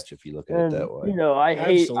egg hatch if you look at it that way. And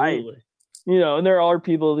there are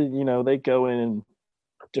people that they go in and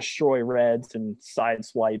destroy reds and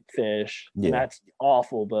sideswipe fish. Yeah, and that's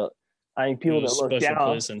awful. But I think people that look down,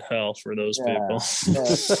 place in hell for those people.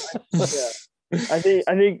 I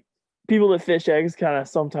think people that fish eggs kind of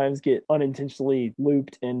sometimes get unintentionally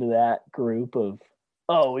looped into that group of.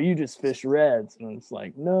 Oh, you just fish reds. And it's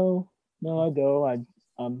like, no, I don't.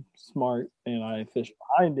 I'm smart and I fish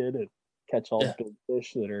behind it and catch all the big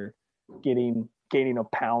fish that are gaining a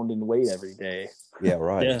pound in weight every day. Yeah,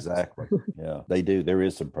 right. Yeah. Exactly. Yeah, they do. There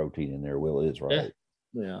is some protein in there. Will is right.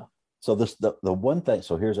 Yeah. So the one thing.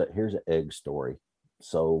 So here's an egg story.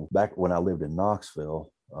 So back when I lived in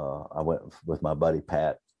Knoxville, I went with my buddy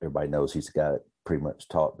Pat. Everybody knows he's the guy that pretty much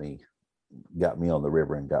got me on the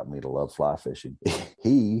river and got me to love fly fishing.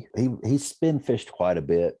 He spin fished quite a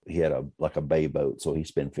bit. He had a bay boat, so he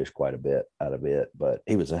spin fished quite a bit out of it. But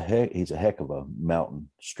he's a heck of a mountain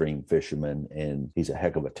stream fisherman, and he's a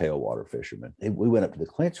heck of a tailwater fisherman. We went up to the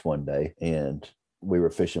Clinch one day, and we were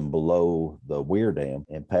fishing below the Weir Dam,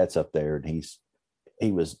 and Pat's up there, and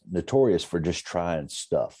he was notorious for just trying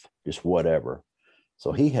stuff, just whatever.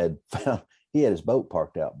 So he had his boat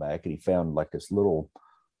parked out back, and he found like this little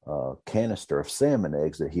canister of salmon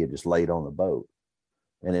eggs that he had just laid on the boat,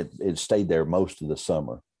 and it stayed there most of the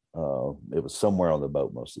summer. It was somewhere on the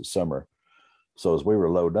boat most of the summer. So as we were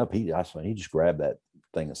loading up, he just grabbed that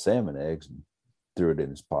thing of salmon eggs and threw it in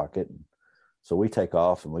his pocket. And so we take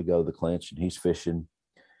off and we go to the Clinch, and he's fishing,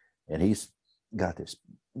 and he's got this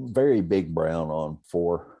very big brown on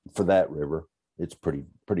for that river. it's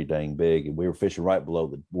pretty dang big. And we were fishing right below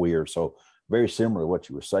the weir. So very similar to what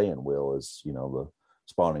you were saying, Will, is, the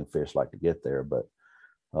spawning fish like to get there. But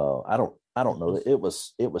I don't know. It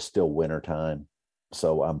was still wintertime.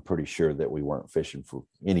 So I'm pretty sure that we weren't fishing for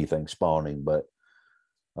anything spawning, but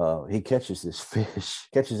he catches this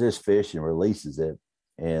fish and releases it.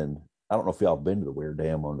 And I don't know if y'all been to the Weir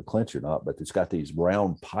Dam on the Clinch or not, but it's got these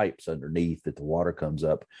round pipes underneath that the water comes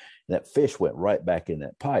up. And that fish went right back in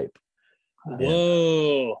that pipe.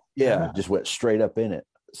 Whoa. Yeah, just went straight up in it.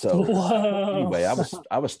 So Whoa. anyway,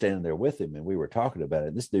 I was standing there with him and we were talking about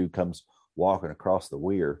it. This dude comes walking across the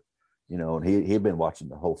weir, and he'd been watching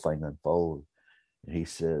the whole thing unfold. And he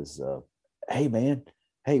says, hey man,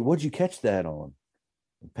 hey, what'd you catch that on?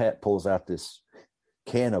 And Pat pulls out this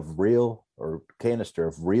canister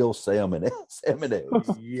of real salmon eggs.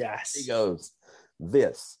 Yes. He goes,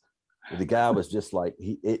 this. The guy was just like,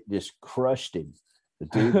 it just crushed him. The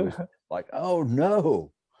dude was like, oh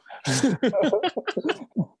no.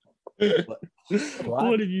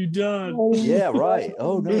 What have you done? Yeah, right.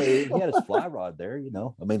 Oh no, he had his fly rod there,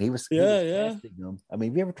 I mean, he was casting them. I mean,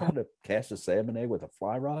 have you ever tried to cast a salmon egg with a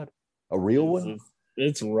fly rod? A real one?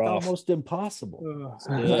 It's rough. Almost impossible.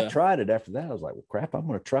 I tried it after that. I was like, well, crap, I'm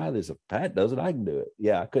going to try this. If Pat does it, I can do it.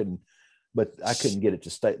 Yeah, I couldn't get it to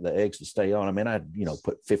the eggs to stay on. I mean, I'd,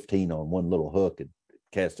 put 15 on one little hook and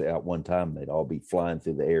cast it out one time. They'd all be flying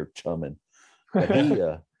through the air, chumming. But he,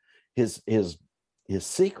 his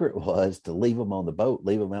secret was to leave them on the boat,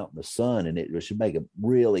 leave them out in the sun, and it should make them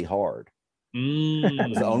really hard. It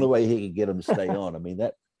was the only way he could get them to stay on. I mean,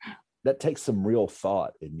 that takes some real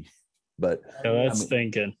thought. But that's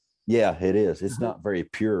thinking. Yeah, it is. It's not very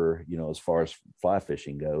pure, as far as fly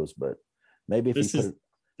fishing goes. But maybe if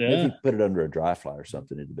you put it under a dry fly or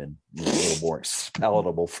something, it'd have been a little more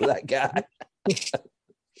palatable for that guy.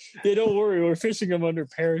 Yeah, don't worry, we're fishing them under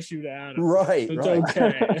parachute Adam. Right. It's right.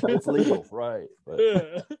 okay. It's legal, right? But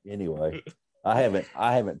anyway, I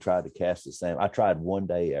haven't tried to cast the salmon. I tried one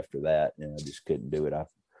day after that, and I just couldn't do it. I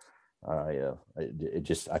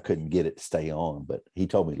couldn't get it to stay on. But he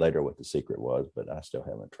told me later what the secret was, but I still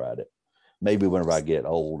haven't tried it. Maybe whenever I get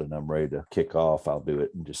old and I'm ready to kick off, I'll do it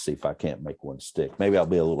and just see if I can't make one stick. Maybe I'll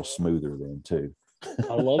be a little smoother then too.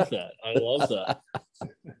 I love that.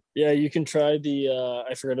 Yeah, you can try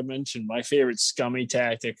I forgot to mention, my favorite scummy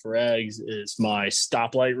tactic for eggs is my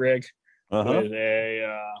stoplight rig with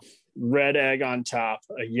a red egg on top,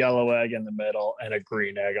 a yellow egg in the middle, and a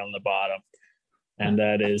green egg on the bottom. And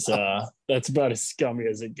that is that's about as scummy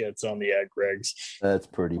as it gets on the egg rigs. That's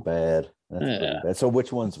pretty bad. Pretty bad. So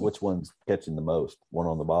which one's catching the most? One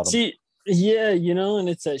on the bottom? See, yeah, and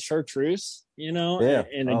it's that chartreuse, Yeah.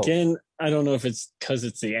 And again, I don't know if it's because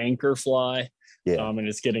it's the anchor fly, and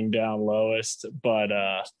it's getting down lowest, but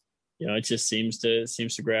it just seems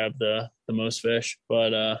to grab the most fish.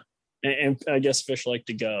 But and I guess fish like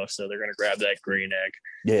to go, so they're gonna grab that green egg.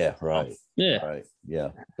 Yeah, right. Right. Yeah,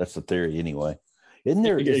 that's the theory anyway. Isn't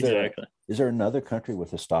there? Exactly. Is there another country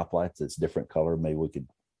with a stoplight that's different color? Maybe we could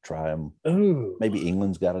try them. Ooh. Maybe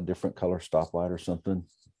England's got a different color stoplight or something.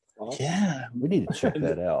 Yeah, we need to check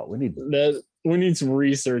that out. We need some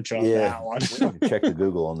research on that one. We need to check the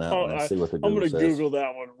Google on that one and see what the Google says. I'm going to Google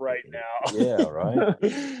that one right now. Yeah, right.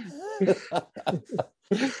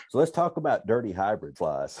 So let's talk about dirty hybrid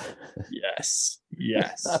flies. Yes.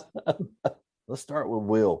 Let's start with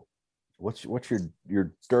Will. What's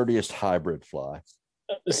your dirtiest hybrid fly?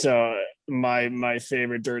 So my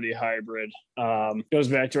favorite dirty hybrid goes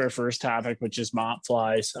back to our first topic, which is mop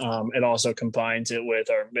flies. It also combines it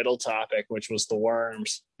with our middle topic, which was the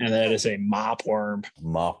worms, and that is a mop worm.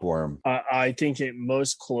 Mop worm. I think it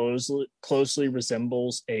most closely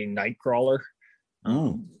resembles a night crawler.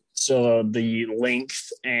 So the length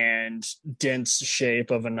and dense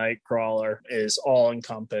shape of a night crawler is all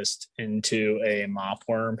encompassed into a mop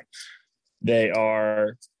worm. They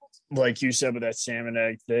are, like you said with that salmon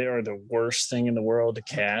egg, they are the worst thing in the world to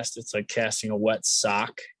cast. It's like casting a wet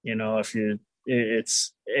sock.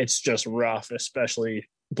 It's just rough, especially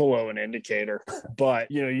below an indicator. But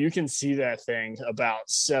you can see that thing about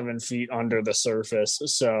 7 feet under the surface.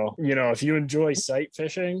 So if you enjoy sight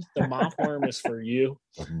fishing, the mop worm is for you.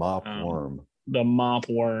 The mop worm. The mop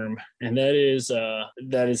worm, and that is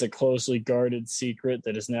a closely guarded secret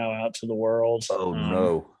that is now out to the world. Oh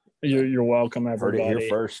no! You're welcome, everybody. Heard it here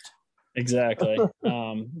first. Exactly.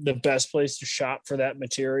 The best place to shop for that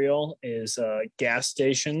material is gas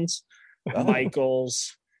stations,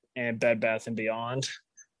 Michael's, and Bed Bath & Beyond.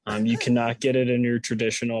 You cannot get it in your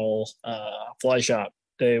traditional fly shop.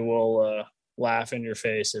 They will laugh in your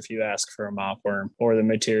face if you ask for a mopworm or the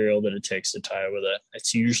material that it takes to tie with it.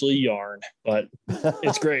 It's usually yarn, but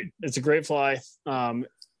it's great. It's a great fly.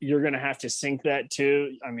 You're going to have to sink that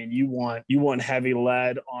too. I mean, you want heavy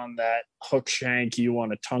lead on that hook shank. You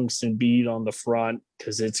want a tungsten bead on the front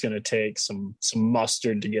because it's going to take some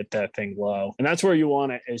mustard to get that thing low. And that's where you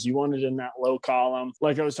want it, is you want it in that low column.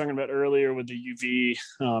 Like I was talking about earlier with the UV,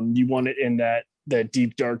 you want it in that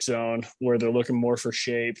deep dark zone where they're looking more for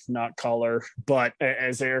shape, not color. But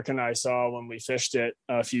as Eric and I saw when we fished it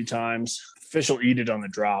a few times, fish will eat it on the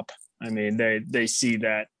drop. I mean, they see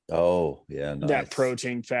that. Oh, yeah. Nice. That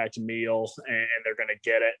protein packed meal, and they're going to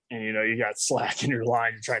get it. And, you got slack in your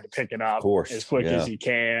line. You're trying to pick it up as quick as you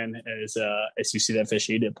can as you see that fish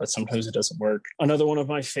eat it, but sometimes it doesn't work. Another one of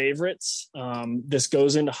my favorites, this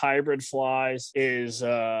goes into hybrid flies, is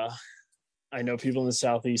I know people in the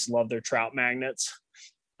Southeast love their trout magnets.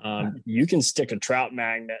 You can stick a trout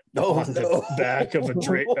magnet on the back of a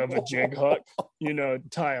jig hook,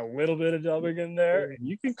 tie a little bit of dubbing in there, and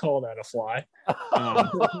you can call that a fly.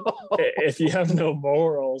 If you have no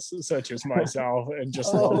morals, such as myself, and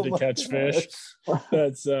just love to catch fish,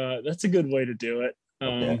 that's a good way to do it.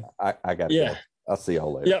 Okay. I got to go. I'll see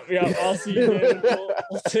y'all later. Yeah. I'll see you, David.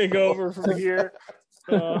 We'll take over from here.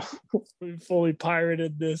 We fully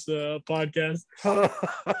pirated this podcast.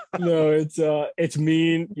 No, it's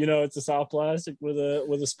mean. It's a soft plastic with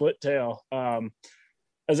a split tail.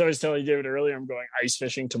 As I was telling David earlier, I'm going ice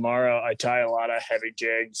fishing tomorrow. I tie a lot of heavy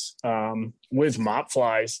jigs with mop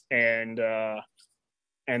flies and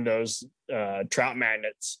those trout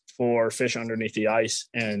magnets for fish underneath the ice,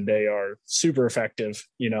 and they are super effective.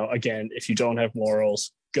 Again, if you don't have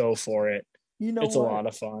morals, go for it. It's a lot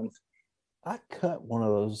of fun. I cut one of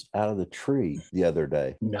those out of the tree the other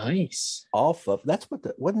day. Nice. Wasn't that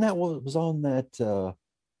what was on that?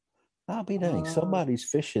 I'll be dang. Somebody's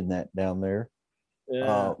fishing that down there.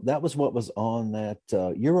 Yeah. That was what was on that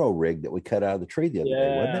Euro rig that we cut out of the tree the other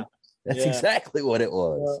day, wasn't it? That's exactly what it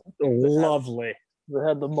was. Lovely. It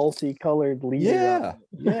had the multicolored leader. Yeah.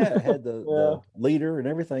 It had the leader and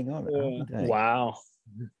everything on it. Yeah. Wow.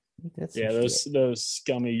 Those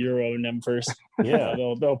scummy Euro nymphers. Yeah,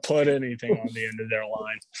 they'll put anything on the end of their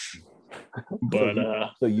line. But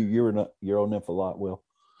so you're Euro nymph a lot, Will?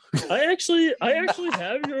 I actually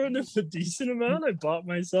have Euro nymph a decent amount. I bought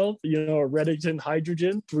myself, a Redington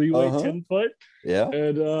Hydrogen 3-way 10-foot. Yeah.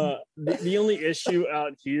 And the only issue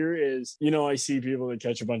out here is, I see people that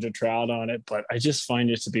catch a bunch of trout on it, but I just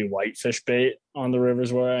find it to be whitefish bait on the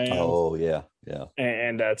rivers where I am. Oh yeah.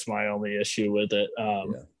 And that's my only issue with it.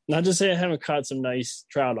 Not to say I haven't caught some nice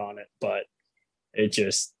trout on it, but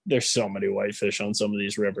there's so many whitefish on some of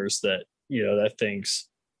these rivers that,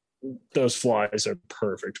 those flies are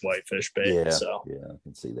perfect whitefish bait. Yeah, so I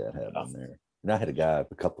can see that happening there. And I had a guy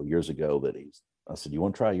a couple of years ago that I said, "You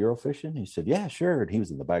want to try Euro fishing?" He said, "Yeah, sure." And he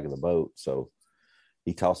was in the back of the boat, so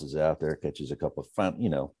he tosses it out there, catches a couple of fun.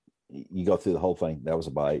 You go through the whole thing. That was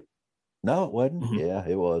a bite. No, it wasn't. Mm-hmm. Yeah,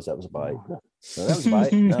 it was. That was a bite. No, that was a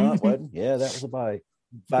bite. No, it wasn't. Yeah, that was a bite.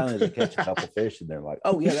 Finally, they catch a couple of fish, and they're like,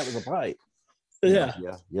 "Oh yeah, that was a bite." Yeah.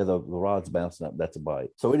 The rod's bouncing up. That's a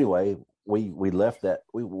bite. So anyway, we left that.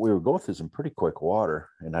 We were going through some pretty quick water,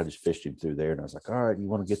 and I just fished him through there. And I was like, "All right, you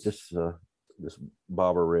want to get this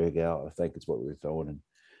bobber rig out?" I think it's what we were throwing. And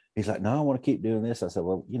he's like, "No, I want to keep doing this." I said,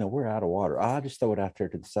 "Well, we're out of water. I just throw it out there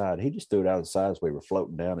to the side." He just threw it out of the side as we were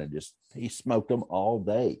floating down, and he smoked them all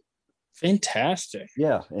day. Fantastic.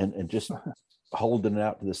 Yeah, and just holding it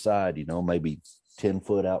out to the side, maybe 10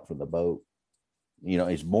 foot out from the boat.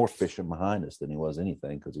 He's more fishing behind us than he was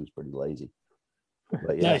anything because he was pretty lazy.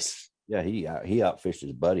 But yeah, nice. Yeah, he outfished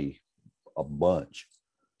his buddy a bunch.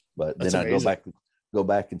 But That's then amazing. I go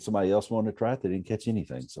back and somebody else wanted to try it. They didn't catch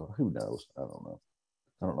anything. So who knows? I don't know.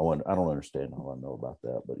 I don't understand all I know about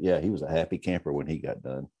that. But yeah, he was a happy camper when he got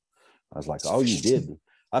done. I was like, "Oh, you did.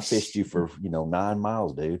 I fished you for 9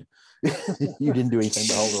 miles, dude. You didn't do anything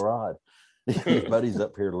but hold a rod." Your buddy's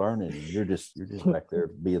up here learning, and you're just back there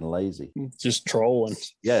being lazy, just trolling.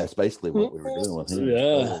 Yeah, it's basically what we were doing with him.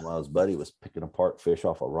 Yeah, while his buddy was picking apart fish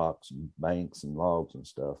off of rocks and banks and logs and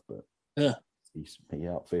stuff. But yeah, he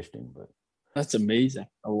outfished him. But that's amazing.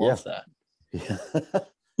 I love that. Yeah.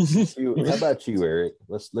 How about you, Eric?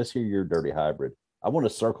 Let's hear your dirty hybrid. I want to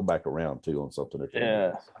circle back around too on something.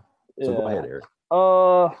 Yeah. So go ahead, Eric.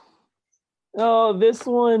 Oh, this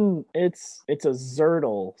one, it's a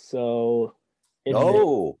Zertle. So I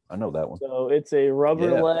know that one. So it's a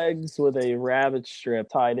rubber legs with a rabbit strip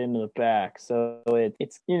tied into the back. So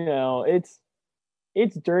it's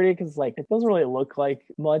it's dirty because like it doesn't really look like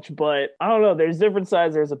much, but I don't know. There's different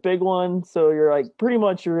sizes. There's a big one, so you're like pretty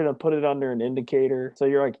much you're gonna put it under an indicator. So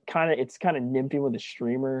you're like it's kind of nymphing with a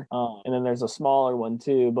streamer. And then there's a smaller one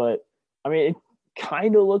too. But I mean, it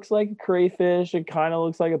kind of looks like a crayfish. It kind of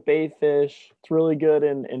looks like a bait fish. It's really good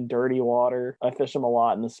in dirty water. I fish them a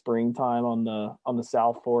lot in the springtime on the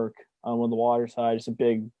South Fork. When the water's high, just a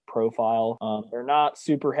big profile. They're not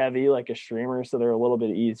super heavy like a streamer, so they're a little bit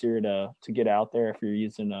easier to get out there if you're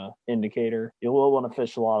using a indicator. You will want to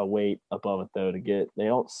fish a lot of weight above it though they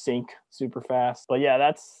don't sink super fast. But yeah,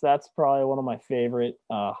 that's probably one of my favorite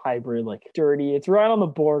hybrid, like dirty. It's right on the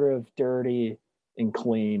border of dirty and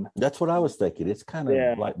clean. That's what I was thinking. It's kind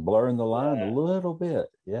of like blurring the line a little bit.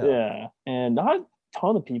 Yeah. And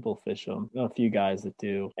ton of people fish them. A few guys that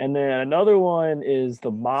do. And then another one is the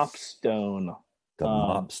mopstone. The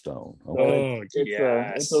mopstone. Okay.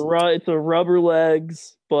 It's a rubber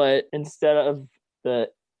legs, but instead of the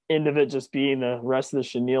end of it just being the rest of the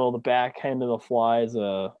chenille, the back end of the fly is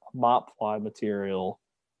a mop fly material.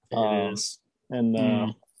 It is.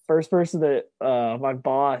 And first person that my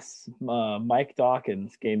boss, Mike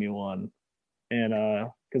Dawkins, gave me one, and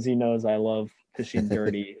because he knows I love fishing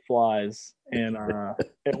dirty flies, and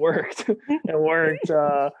it worked. It worked.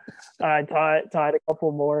 I tied a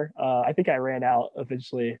couple more. I think I ran out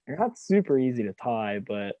eventually. They're not super easy to tie,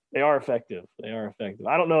 but they are effective. I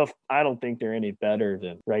don't think they're any better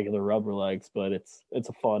than regular rubber legs, but it's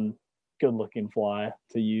a fun, good looking fly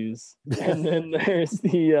to use. And then there's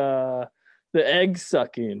the egg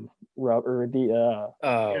sucking rubber, the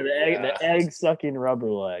egg sucking rubber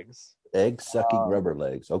legs. Egg sucking rubber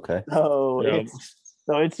legs. Okay.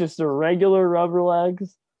 It's just a regular rubber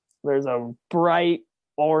legs. There's a bright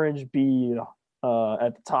orange bead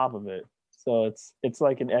at the top of it. So it's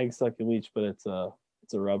like an egg sucking leech, but it's a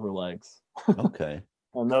rubber legs. Okay.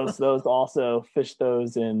 And those also fish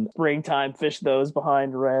those in springtime. Fish those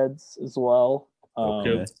behind reds as well.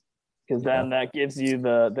 Okay. Because then that gives you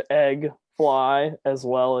the egg fly as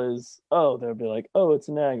well as they'll be like, oh, it's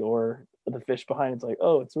an egg, or the fish behind it's like,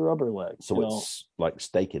 oh, it's a rubber leg. So it's like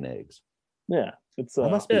steak and eggs. Yeah, it's I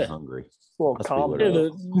must be hungry. A little combo.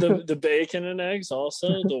 The bacon and eggs also.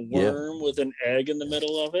 The worm with an egg in the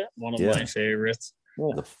middle of it. One of my favorites.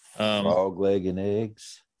 The frog leg and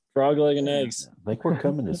eggs. Frog leg and eggs. I think we're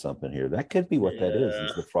coming to something here. That could be what that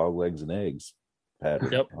is the frog legs and eggs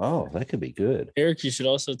pattern. Yep. Oh, that could be good. Eric, you should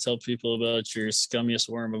also tell people about your scummiest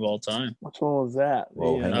worm of all time. Which one was that?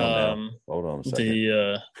 Well, hang on now. Hold on a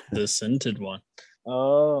second. The scented one.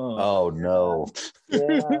 Oh no.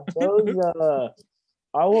 Yeah, those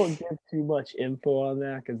I won't give too much info on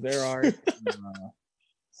that because there are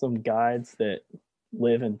some guides that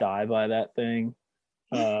live and die by that thing.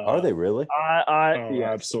 Are they really?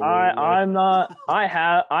 Absolutely. I'm not. I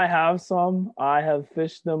have some. I have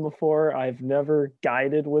fished them before. I've never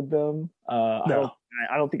guided with them. I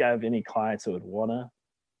don't think I have any clients who would want to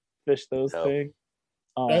fish those things.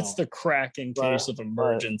 That's the crack in case of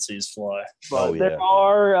emergencies fly. But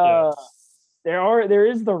there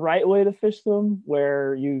is the right way to fish them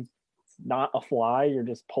where you not a fly, you're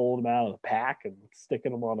just pulling them out of the pack and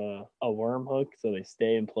sticking them on a worm hook so they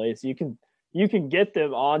stay in place. You can get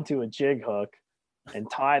them onto a jig hook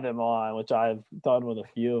and tie them on, which I've done with a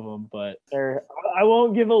few of them, but I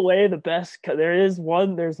won't give away the best. There's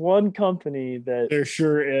one company that there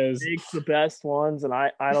sure is makes the best ones, and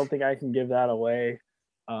I don't think I can give that away.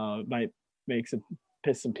 It might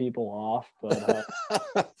piss some people off, but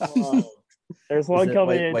there's one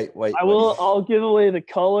company. Wait. I'll give away the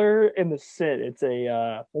color and the scent. It's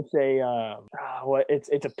a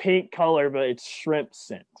pink color, but it's shrimp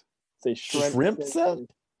scent. It's a shrimp scent.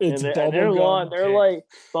 It's they're like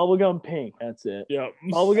bubblegum pink. That's it. Yeah,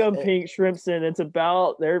 bubblegum pink shrimp scent. It's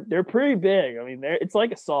about they're pretty big. I mean, it's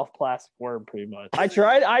like a soft plastic worm, pretty much. I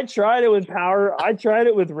tried it with I tried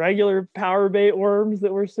it with regular power bait worms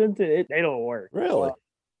that were scented. They don't work. Really?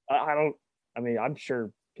 I don't. I mean, I'm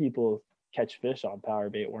sure people catch fish on power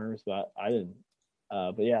bait worms, but I didn't.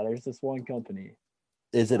 But yeah, there's this one company.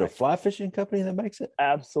 Is it a fly fishing company that makes it?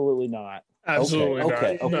 Absolutely not. Absolutely not.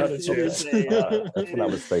 Okay. Not a chance. That's what I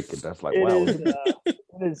was thinking. That's like, wow. It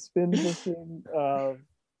is fin fishing.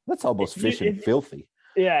 That's almost fishing filthy.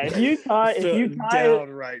 Yeah, if you tie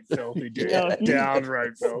downright filthy, dude.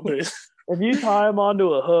 Downright filthy. If you tie them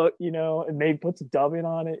onto a hook, and maybe put some dubbing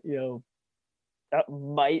on it, that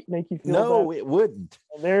might make you feel better. It wouldn't.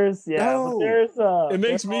 It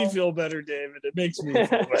makes me feel better, David. It makes me feel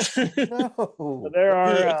better. No.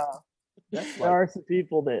 There are some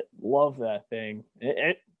people that love that thing.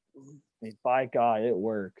 by God, it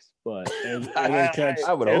works. But And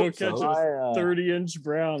I would it'll hope catch so. a 30-inch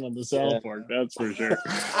brown on the South Fork. That's for sure.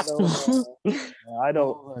 I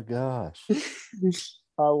don't. Oh my gosh.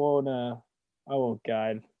 I won't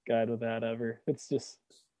guide with that ever.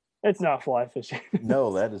 It's not fly fishing.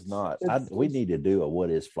 No, that is not. We need to do a what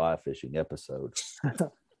is fly fishing episode.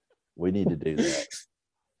 We need to do that.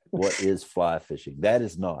 What is fly fishing? That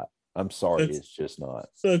is not. I'm sorry, it's just not.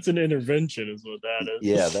 That's an intervention, is what that is.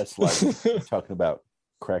 Yeah, that's like talking about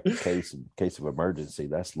crack the case in case of emergency.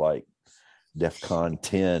 That's like DEFCON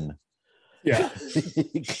 10. Yeah.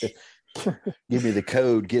 Give me the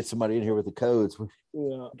code. Get somebody in here with the codes.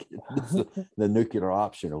 Yeah. The nuclear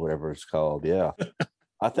option or whatever it's called. Yeah.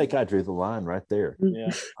 I think I drew the line right there.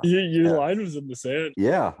 Yeah. Your line was in the sand.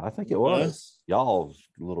 Yeah, I think it was. Y'all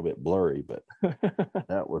a little bit blurry, but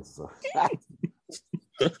that was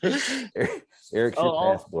Eric's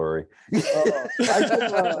your path blurry.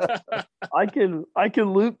 I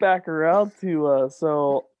can loop back around to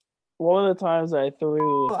so one of the times I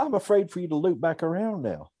threw. Well, I'm afraid for you to loop back around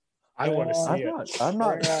now. I want to see it. I'm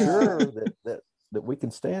not sure that we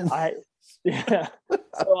can stand.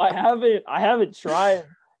 So I haven't tried.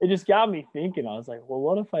 It just got me thinking. I was like, well,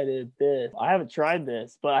 what if I did this? I haven't tried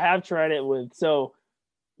this, but I have tried it with. So,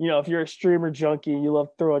 if you're a streamer junkie, you love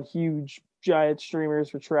throwing huge, giant streamers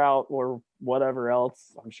for trout or whatever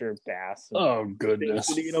else. I'm sure bass. Oh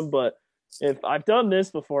goodness. Eat them, but if I've done this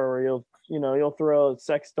before, where you'll throw a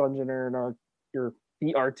sex dungeoner or your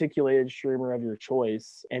articulated streamer of your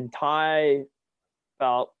choice and tie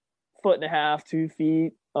about 1.5 to 2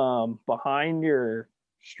 feet behind your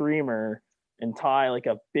streamer and tie like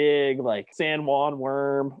a big like San Juan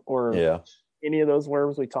worm or any of those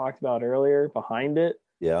worms we talked about earlier behind it.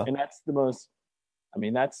 Yeah. And that's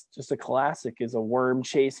that's just a classic, is a worm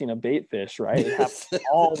chasing a bait fish, right? It happens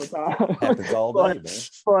all the time. Happens all day,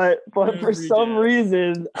 man. But for some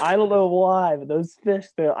reason, I don't know why, but those fish,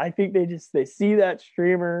 I think they see that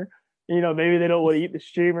streamer, maybe they don't want to eat the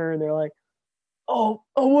streamer and they're like, oh,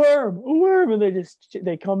 a worm. And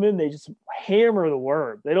they come in, they just hammer the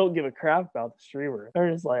worm. They don't give a crap about the streamer.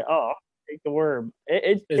 They're just like, oh, take the worm.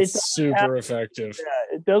 It's super effective.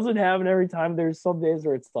 Yeah, it doesn't happen every time. There's some days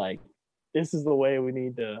where it's like, this is the way we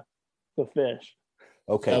need to fish.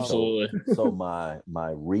 Okay. Absolutely. So my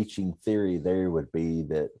reaching theory there would be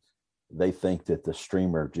that they think that the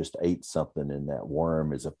streamer just ate something and that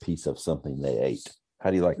worm is a piece of something they ate. How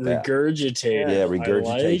do you like that? Regurgitate. Yeah,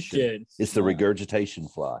 regurgitation. I like it. It's the regurgitation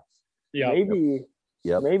fly. Yeah. Maybe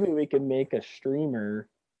we can make a streamer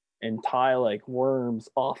and tie like worms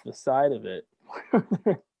off the side of it.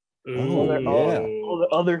 All the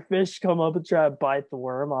other fish come up and try to bite the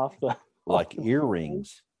worm off the like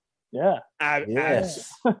earrings. Yeah.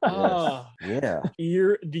 Yes. Yeah.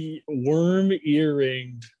 The worm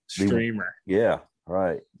earringed streamer. Yeah.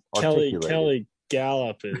 Right. Kelly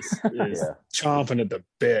Gallup is chomping at the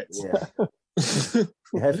bits. Yeah.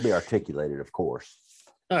 It has to be articulated, of course.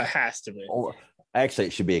 It has to be. Actually,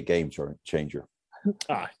 it should be a game changer.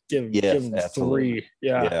 Give him 3.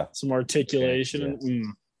 Yeah. Some articulation. Yes.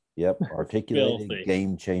 Yep. Articulated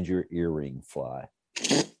game changer earring fly.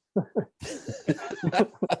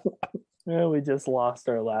 Yeah, we just lost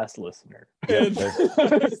our last listener. Yep,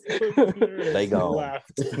 they gone.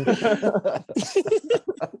 Left.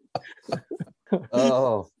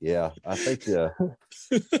 Oh yeah, I think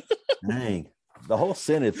dang, the whole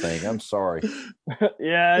scented thing. I'm sorry.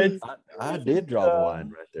 Yeah, I did draw the line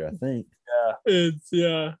right there. I think.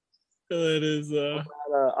 Yeah, it is.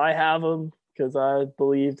 I have them because I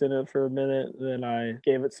believed in it for a minute. Then I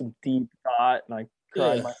gave it some deep thought, and I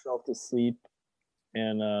cried myself to sleep.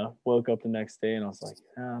 And woke up the next day and I was like,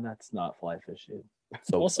 that's not fly fishing.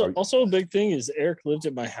 So also a big thing is Eric lived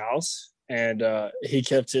at my house and he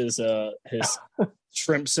kept his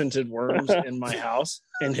shrimp scented worms in my house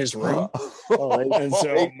in his room. And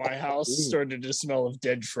so my house started to smell of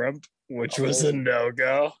dead shrimp, which was a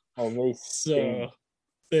no-go. So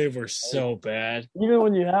they were so bad. Even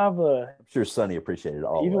when you have I'm sure Sonny appreciated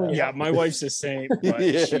all of that. Yeah, my wife's a saint, but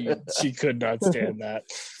she could not stand that.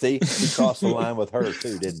 See, he crossed the line with her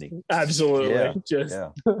too, didn't he? Absolutely.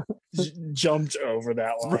 Jumped over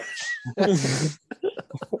that line.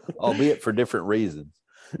 Albeit for different reasons.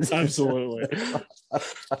 Absolutely.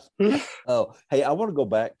 Oh, hey, I want to go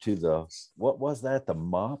back to what was that? The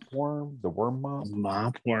mop worm? The worm mop?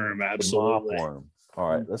 Mop worm, absolutely. The mop worm. All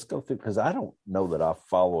right, let's go through, because I don't know that I've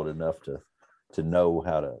followed enough to know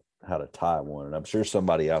how to tie one, and I'm sure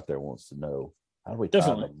somebody out there wants to know how do we tie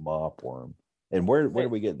a mop worm, and where do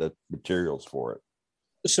we get the materials for it?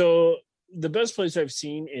 So the best place I've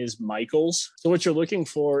seen is Michael's. So what you're looking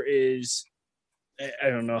for is I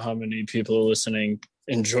don't know how many people listening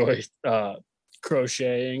enjoy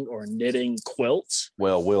crocheting or knitting quilts.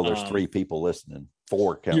 Well, Will, there's 3 people listening,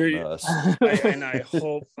 4 counting us. I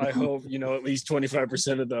hope at least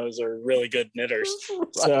 25% of those are really good knitters. Right.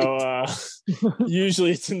 So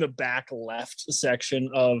usually it's in the back left section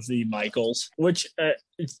of the Michaels, which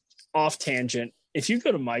off tangent. If you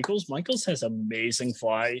go to Michaels has amazing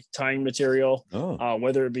fly tying material,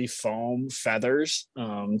 whether it be foam, feathers,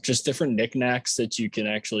 just different knickknacks that you can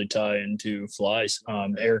actually tie into flies.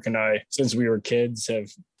 Eric and I, since we were kids,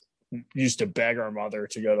 have used to beg our mother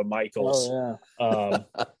to go to Michaels.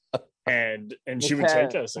 And she would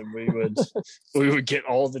take us, and we would get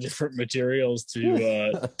all the different materials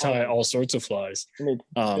to tie all sorts of flies.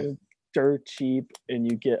 Dirt cheap,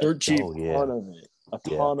 and you get a ton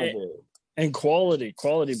of it. And quality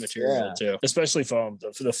material too, especially foam.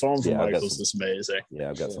 The foam from Michaels is amazing. Yeah,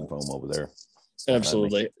 I've got some foam over there.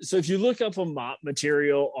 Absolutely. So if you look up a mop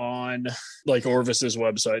material on like Orvis's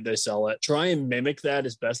website, they sell it. Try and mimic that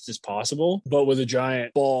as best as possible, but with a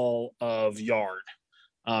giant ball of yarn.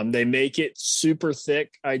 They make it super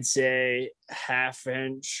thick. I'd say 1/2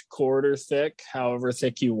 inch, 1/4 thick, however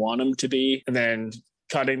thick you want them to be. And then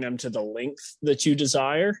cutting them to the length that you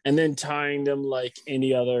desire, and then tying them like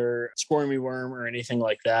any other squirmy worm or anything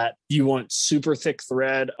like that. You want super thick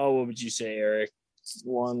thread. Oh, what would you say, Eric?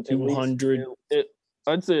 200.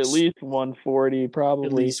 I'd say at least 140, probably.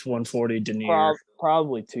 At least 140 denier.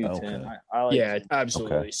 Probably 210. Okay. I like yeah,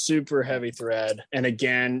 absolutely. Okay. Super heavy thread. And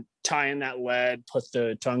again, tie in that lead, put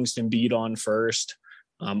the tungsten bead on first.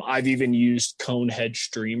 I've even used cone head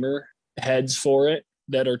streamer heads for it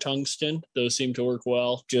that are tungsten. Those seem to work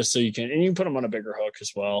well, just so you can put them on a bigger hook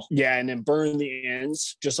as well. Yeah, and then burn the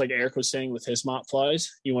ends, just like Eric was saying with his mop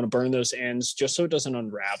flies. You want to burn those ends just so it doesn't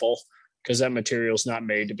unravel, because that material is not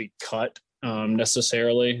made to be cut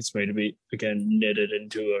necessarily. It's made to be, again, knitted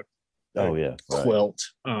into a quilt.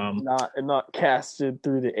 Not casted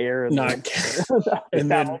through the air. And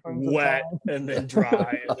then wet and then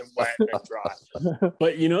dry and then wet and then dry.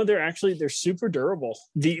 But they're super durable.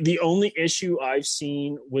 The only issue I've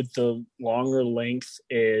seen with the longer length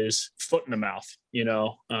is foot in the mouth,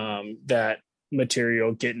 that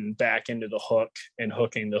material getting back into the hook and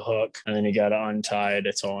hooking the hook, and then you got to untie it.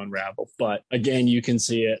 It's all unraveled. But again, you can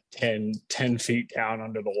see it 10 feet down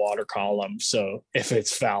under the water column. So if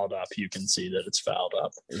it's fouled up, you can see that it's fouled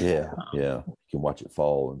up. Yeah. You can watch it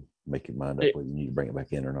fall and make your mind up whether you need to bring it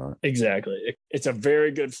back in or not. Exactly. It's a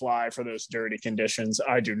very good fly for those dirty conditions.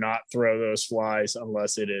 I do not throw those flies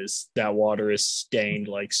unless that water is stained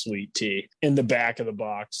like sweet tea in the back of the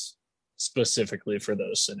box, specifically for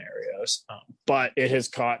those scenarios. But it has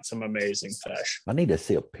caught some amazing fish. I need to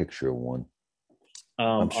see a picture of one.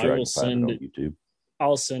 I'm sure I will send it on YouTube.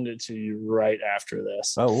 I'll send it to you right after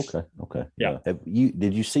this. Oh, okay. Yeah.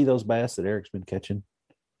 Did you see those bass that Eric's been catching?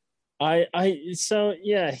 He's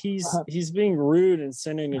being rude and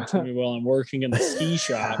sending it to me while I'm working in the ski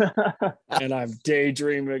shop, and I'm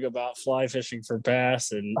daydreaming about fly fishing for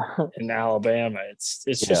bass in Alabama. It's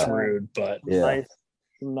just rude, but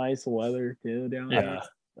nice weather too down there.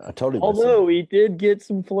 I told him. Although we did get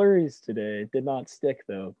some flurries today, it did not stick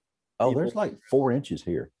though. Oh, there's like 4 inches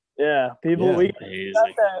here. Yeah, people. We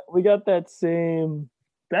got that same.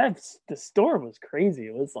 The storm was crazy.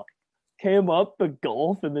 It was like came up the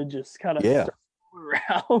Gulf and then just kind of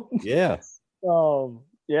around. Yeah.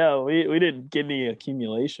 We didn't get any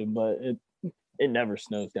accumulation, but it never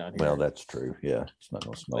snows down here. Well, that's true. Yeah, it's not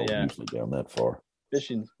gonna snow usually down that far.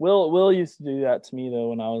 Fishing. Will used to do that to me though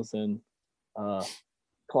when I was in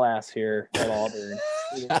class here at Auburn.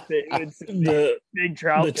 The big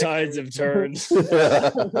trout. The tides have turned.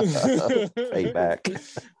 Payback.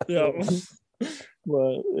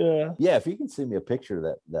 But if you can send me a picture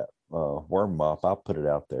of that worm mop, I'll put it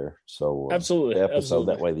out there. So absolutely, the episode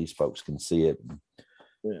that way these folks can see it.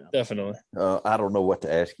 Yeah, definitely. I don't know what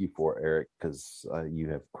to ask you for, Eric, because you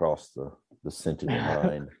have crossed the sentinel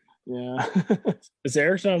line. Yeah. Is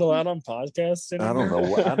Eric not allowed on podcasts anymore? I don't know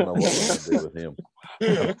what we're going to do with him.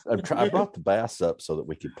 I brought the bass up so that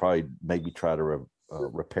we could probably maybe try to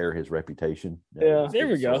repair his reputation. Yeah, there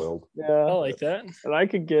we go. Soiled. Yeah, I like that. And I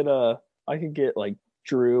could get like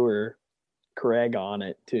Drew or Craig on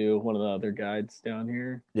it too. One of the other guides down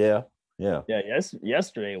here. Yeah.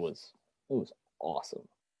 Yesterday it was awesome.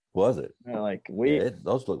 Was it? Like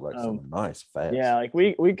those look like some nice fats. Yeah, like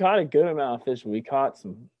we caught a good amount of fish. We caught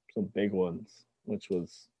some big ones, which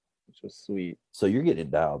was sweet. So you're getting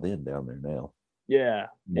it dialed in down there now. Yeah.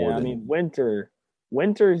 I mean, winter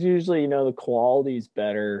is usually, the quality's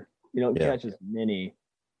better. You don't catch as many.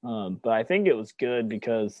 But I think it was good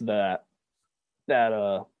because that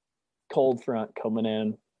cold front coming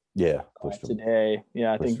in Yeah, pushed them. today.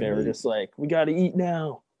 Yeah, I think they were just like, we got to eat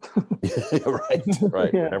now. Right.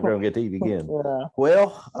 We're never gonna get to eat again. Yeah.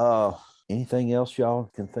 Well, anything else y'all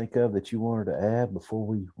can think of that you wanted to add before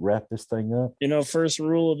we wrap this thing up? First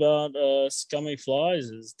rule about scummy flies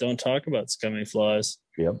is don't talk about scummy flies.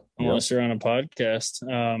 Yep. Unless you're on a podcast.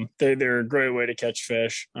 They're a great way to catch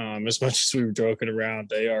fish. As much as we were joking around,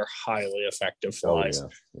 they are highly effective flies. Oh,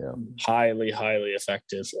 yeah. Highly, highly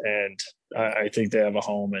effective. And I think they have a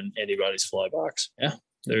home in anybody's fly box. Yeah,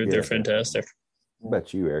 they're fantastic. What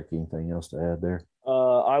about you, Eric? Anything else to add there?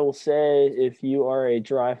 I will say, if you are a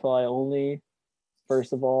dry fly only,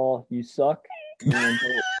 first of all, you suck.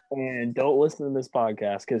 And don't listen to this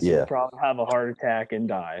podcast because you'll probably have a heart attack and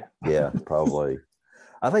die. Yeah, probably.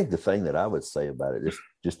 I think the thing that I would say about it,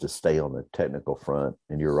 just to stay on the technical front,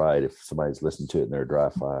 and you're right, if somebody's listening to it and they're a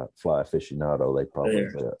dry fly aficionado, they probably,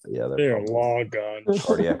 they're long gone.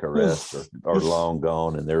 Cardiac arrest or long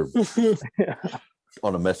gone, and they're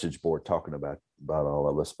on a message board talking about all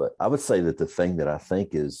of us. But I would say that the thing that I think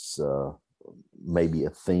is maybe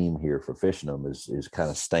a theme here for fishing them is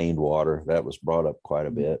kind of stained water. That was brought up quite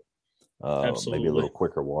a bit. Maybe a little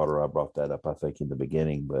quicker water. I brought that up, I think, in the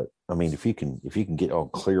beginning. But I mean, if you can get on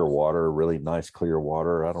clear water, really nice clear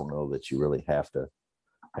water, I don't know that you really have to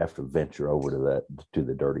venture over to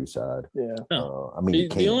the dirty side. Yeah. I mean,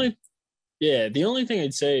 the only thing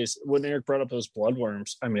I'd say is when Eric brought up those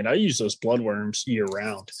bloodworms, I mean, I use those bloodworms year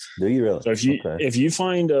round. Do you really? So if you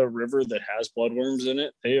find a river that has bloodworms in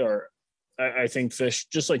it, they are, I think, fish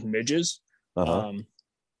just like midges. Uh-huh.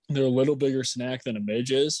 They're a little bigger snack than a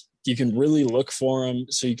midge is. You can really look for them,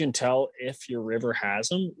 so you can tell if your river has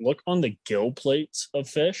them. Look on the gill plates of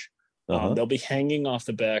fish. They'll be hanging off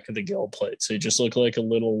the back of the gill plate, so you just look like a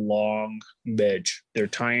little long midge. They're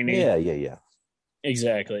tiny. Yeah.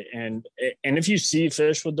 Exactly. And if you see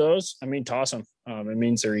fish with those, I mean, toss them. It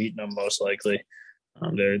means they're eating them most likely.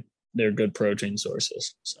 They're good protein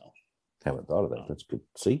sources. So haven't thought of that. That's good.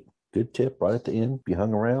 See, good tip right at the end. If you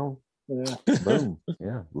hung around, boom,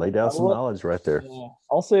 lay down some knowledge right there. Yeah.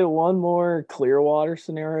 I'll say one more clear water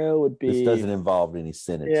scenario would be. This doesn't involve any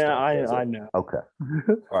sentence. Yeah, I know. Okay.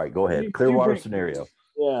 All right, go ahead. Clear water scenario.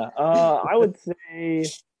 Yeah, I would say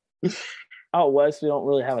out west we don't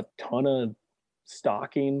really have a ton of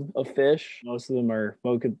stocking of fish. Most of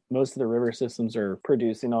the river systems are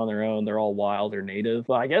producing on their own. They're all wild or native.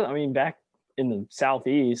 But back in the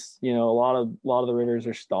southeast, a lot of the rivers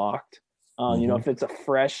are stocked. If it's a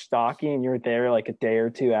fresh stocking, you're there like a day or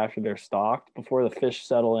two after they're stocked before the fish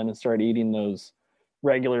settle in and start eating those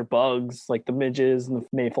regular bugs like the midges and the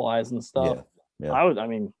mayflies and stuff. Yeah. I would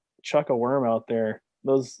chuck a worm out there.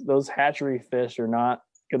 Those hatchery fish are not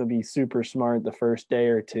going to be super smart the first day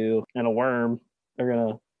or two, and a worm, they're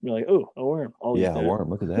going to be like, oh, a worm. A worm.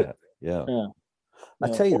 Look at that. Yeah. I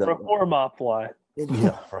tell you that. Or a mop fly.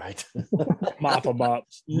 Yeah, right. Mop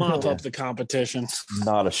up the competition.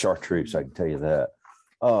 Not a chartreuse, I can tell you that.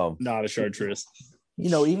 Not a chartreuse.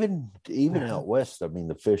 Even out west, I mean,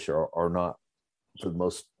 the fish are not for the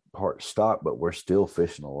most part stocked, but we're still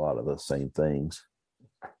fishing a lot of the same things.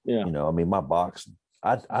 Yeah. My box,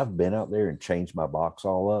 I've been out there and changed my box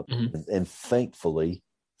all up, and thankfully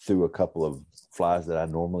threw a couple of flies that I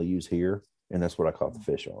normally use here, and that's what I caught the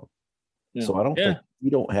fish on. Yeah. So I don't think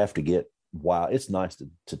you don't have to get wild. It's nice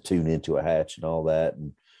to tune into a hatch and all that,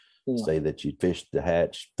 and say that you fished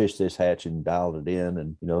this hatch and dialed it in,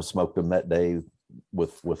 and smoked them that day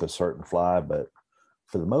with a certain fly. But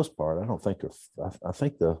for the most part, I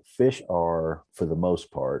think the fish are, for the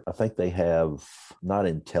most part, I think they have not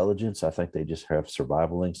intelligence. I think they just have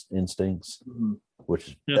survival instincts,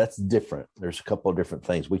 which that's different. There's a couple of different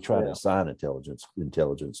things. We try to assign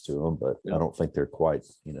intelligence to them, but I don't think they're quite,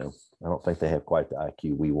 I don't think they have quite the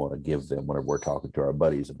IQ we want to give them whenever we're talking to our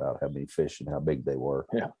buddies about how many fish and how big they were.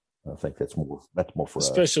 Yeah. I think that's more for us.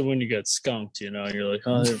 Especially when you get skunked, you're like,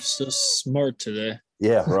 oh, they're so smart today.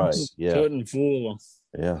 Yeah, right. Yeah. Couldn't fool them.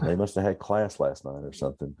 Yeah, they must have had class last night or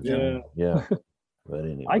something. Yeah. But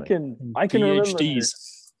anyway, I can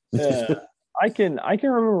PhDs. Remember. I can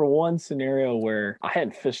remember one scenario where I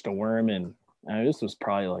hadn't fished a worm in. This was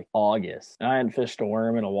probably like August. I hadn't fished a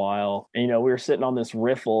worm in a while. And, we were sitting on this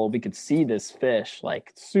riffle. We could see this fish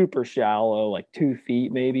like super shallow, like 2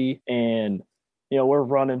 feet maybe. And we're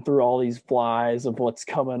running through all these flies of what's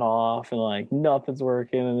coming off, and like nothing's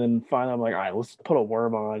working. And then finally I'm like, all right, let's put a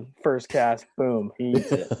worm on. First cast, boom, he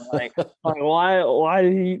eats it. like why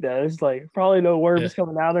did he eat that? There's like probably no worms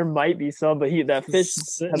coming out. There might be some, but that fish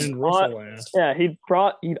sitting in riffle land. Yeah, he'd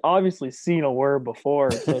obviously seen a worm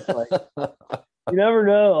before. So it's like you never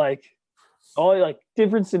know. Like all like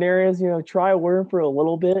different scenarios, try a worm for a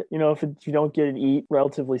little bit. If you don't get an eat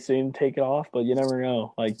relatively soon, take it off. But you never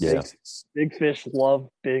know. Like big fish love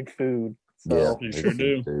big food. So They sure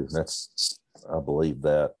do. I believe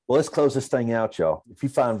that. Well, let's close this thing out, y'all. If you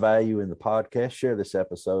find value in the podcast, share this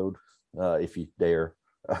episode if you dare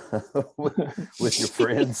with your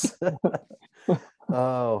friends.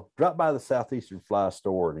 Drop by the Southeastern Fly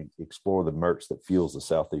store and explore the merch that fuels the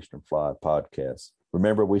Southeastern Fly podcast.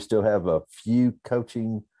 Remember, we still have a few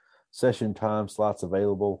coaching session time slots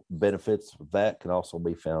available. Benefits of that can also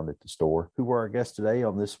be found at the store. Who were our guests today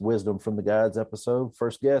on this Wisdom from the Guides episode?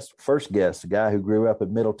 First guest, a guy who grew up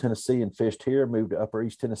in Middle Tennessee and fished here, moved to Upper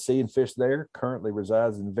East Tennessee and fished there, currently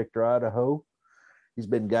resides in Victor, Idaho. He's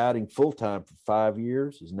been guiding full-time for 5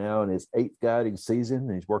 years. He's now in his 8th guiding season,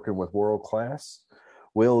 and he's working with World Class.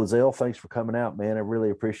 Will Ezell, thanks for coming out, man. I really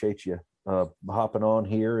appreciate you hopping on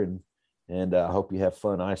here, and I hope you have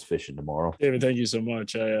fun ice fishing tomorrow. David, thank you so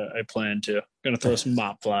much. I plan to. Going to throw some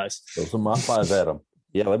mop flies. Throw some mop flies at them.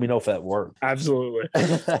 Yeah, let me know if that worked. Absolutely.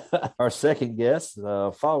 Our second guest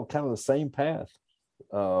followed kind of the same path.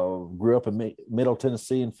 Grew up in Middle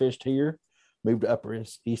Tennessee and fished here. Moved to Upper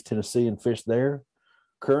East Tennessee and fished there.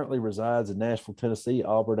 Currently resides in Nashville, Tennessee,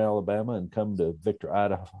 Auburn, Alabama, and come to Victor,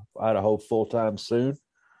 Idaho full-time soon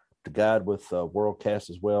to guide with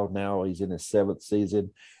WorldCast as well. Now he's in his 7th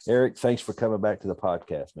season. Eric, thanks for coming back to the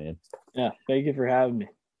podcast, man. Yeah, thank you for having me.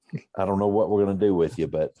 I don't know what we're going to do with you,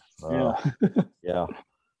 but yeah.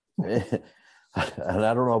 And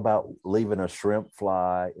I don't know about leaving a shrimp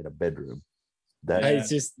fly in a bedroom. It's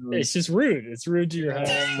just rude. It's rude to your house.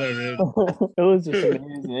 It was just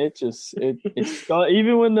amazing. It's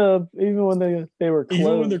even when they were closed.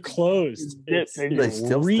 Even when they're closed, they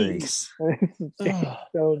still reeks.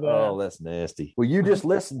 Oh, that's nasty. Well, you just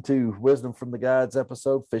listened to Wisdom from the Guides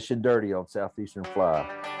episode, Fishing Dirty on Southeastern Fly.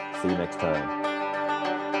 See you next time.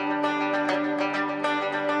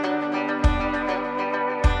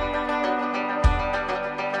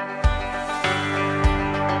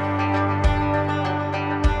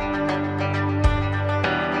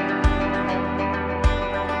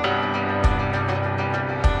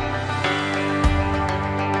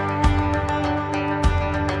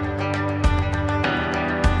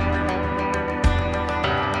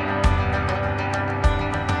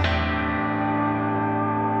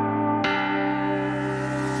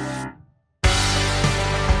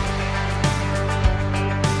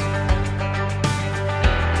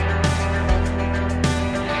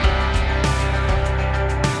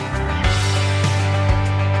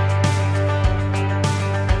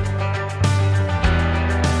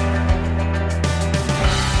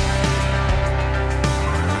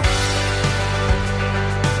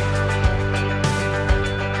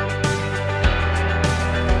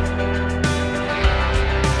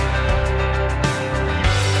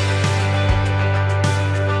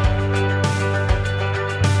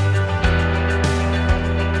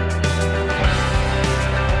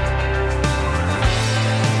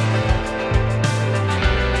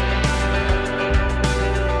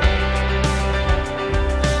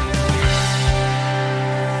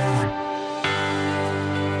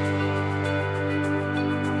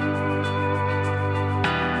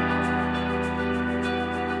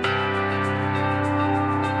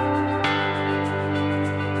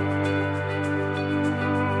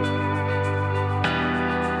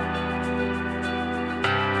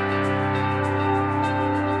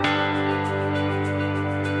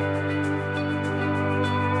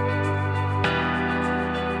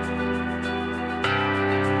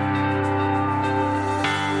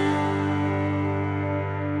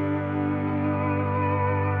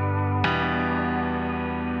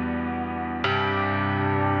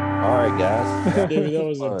 Guys, David, that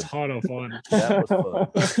was a ton of fun. That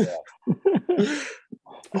was fun.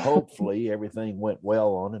 Yeah. Hopefully everything went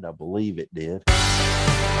well on it. I believe it did.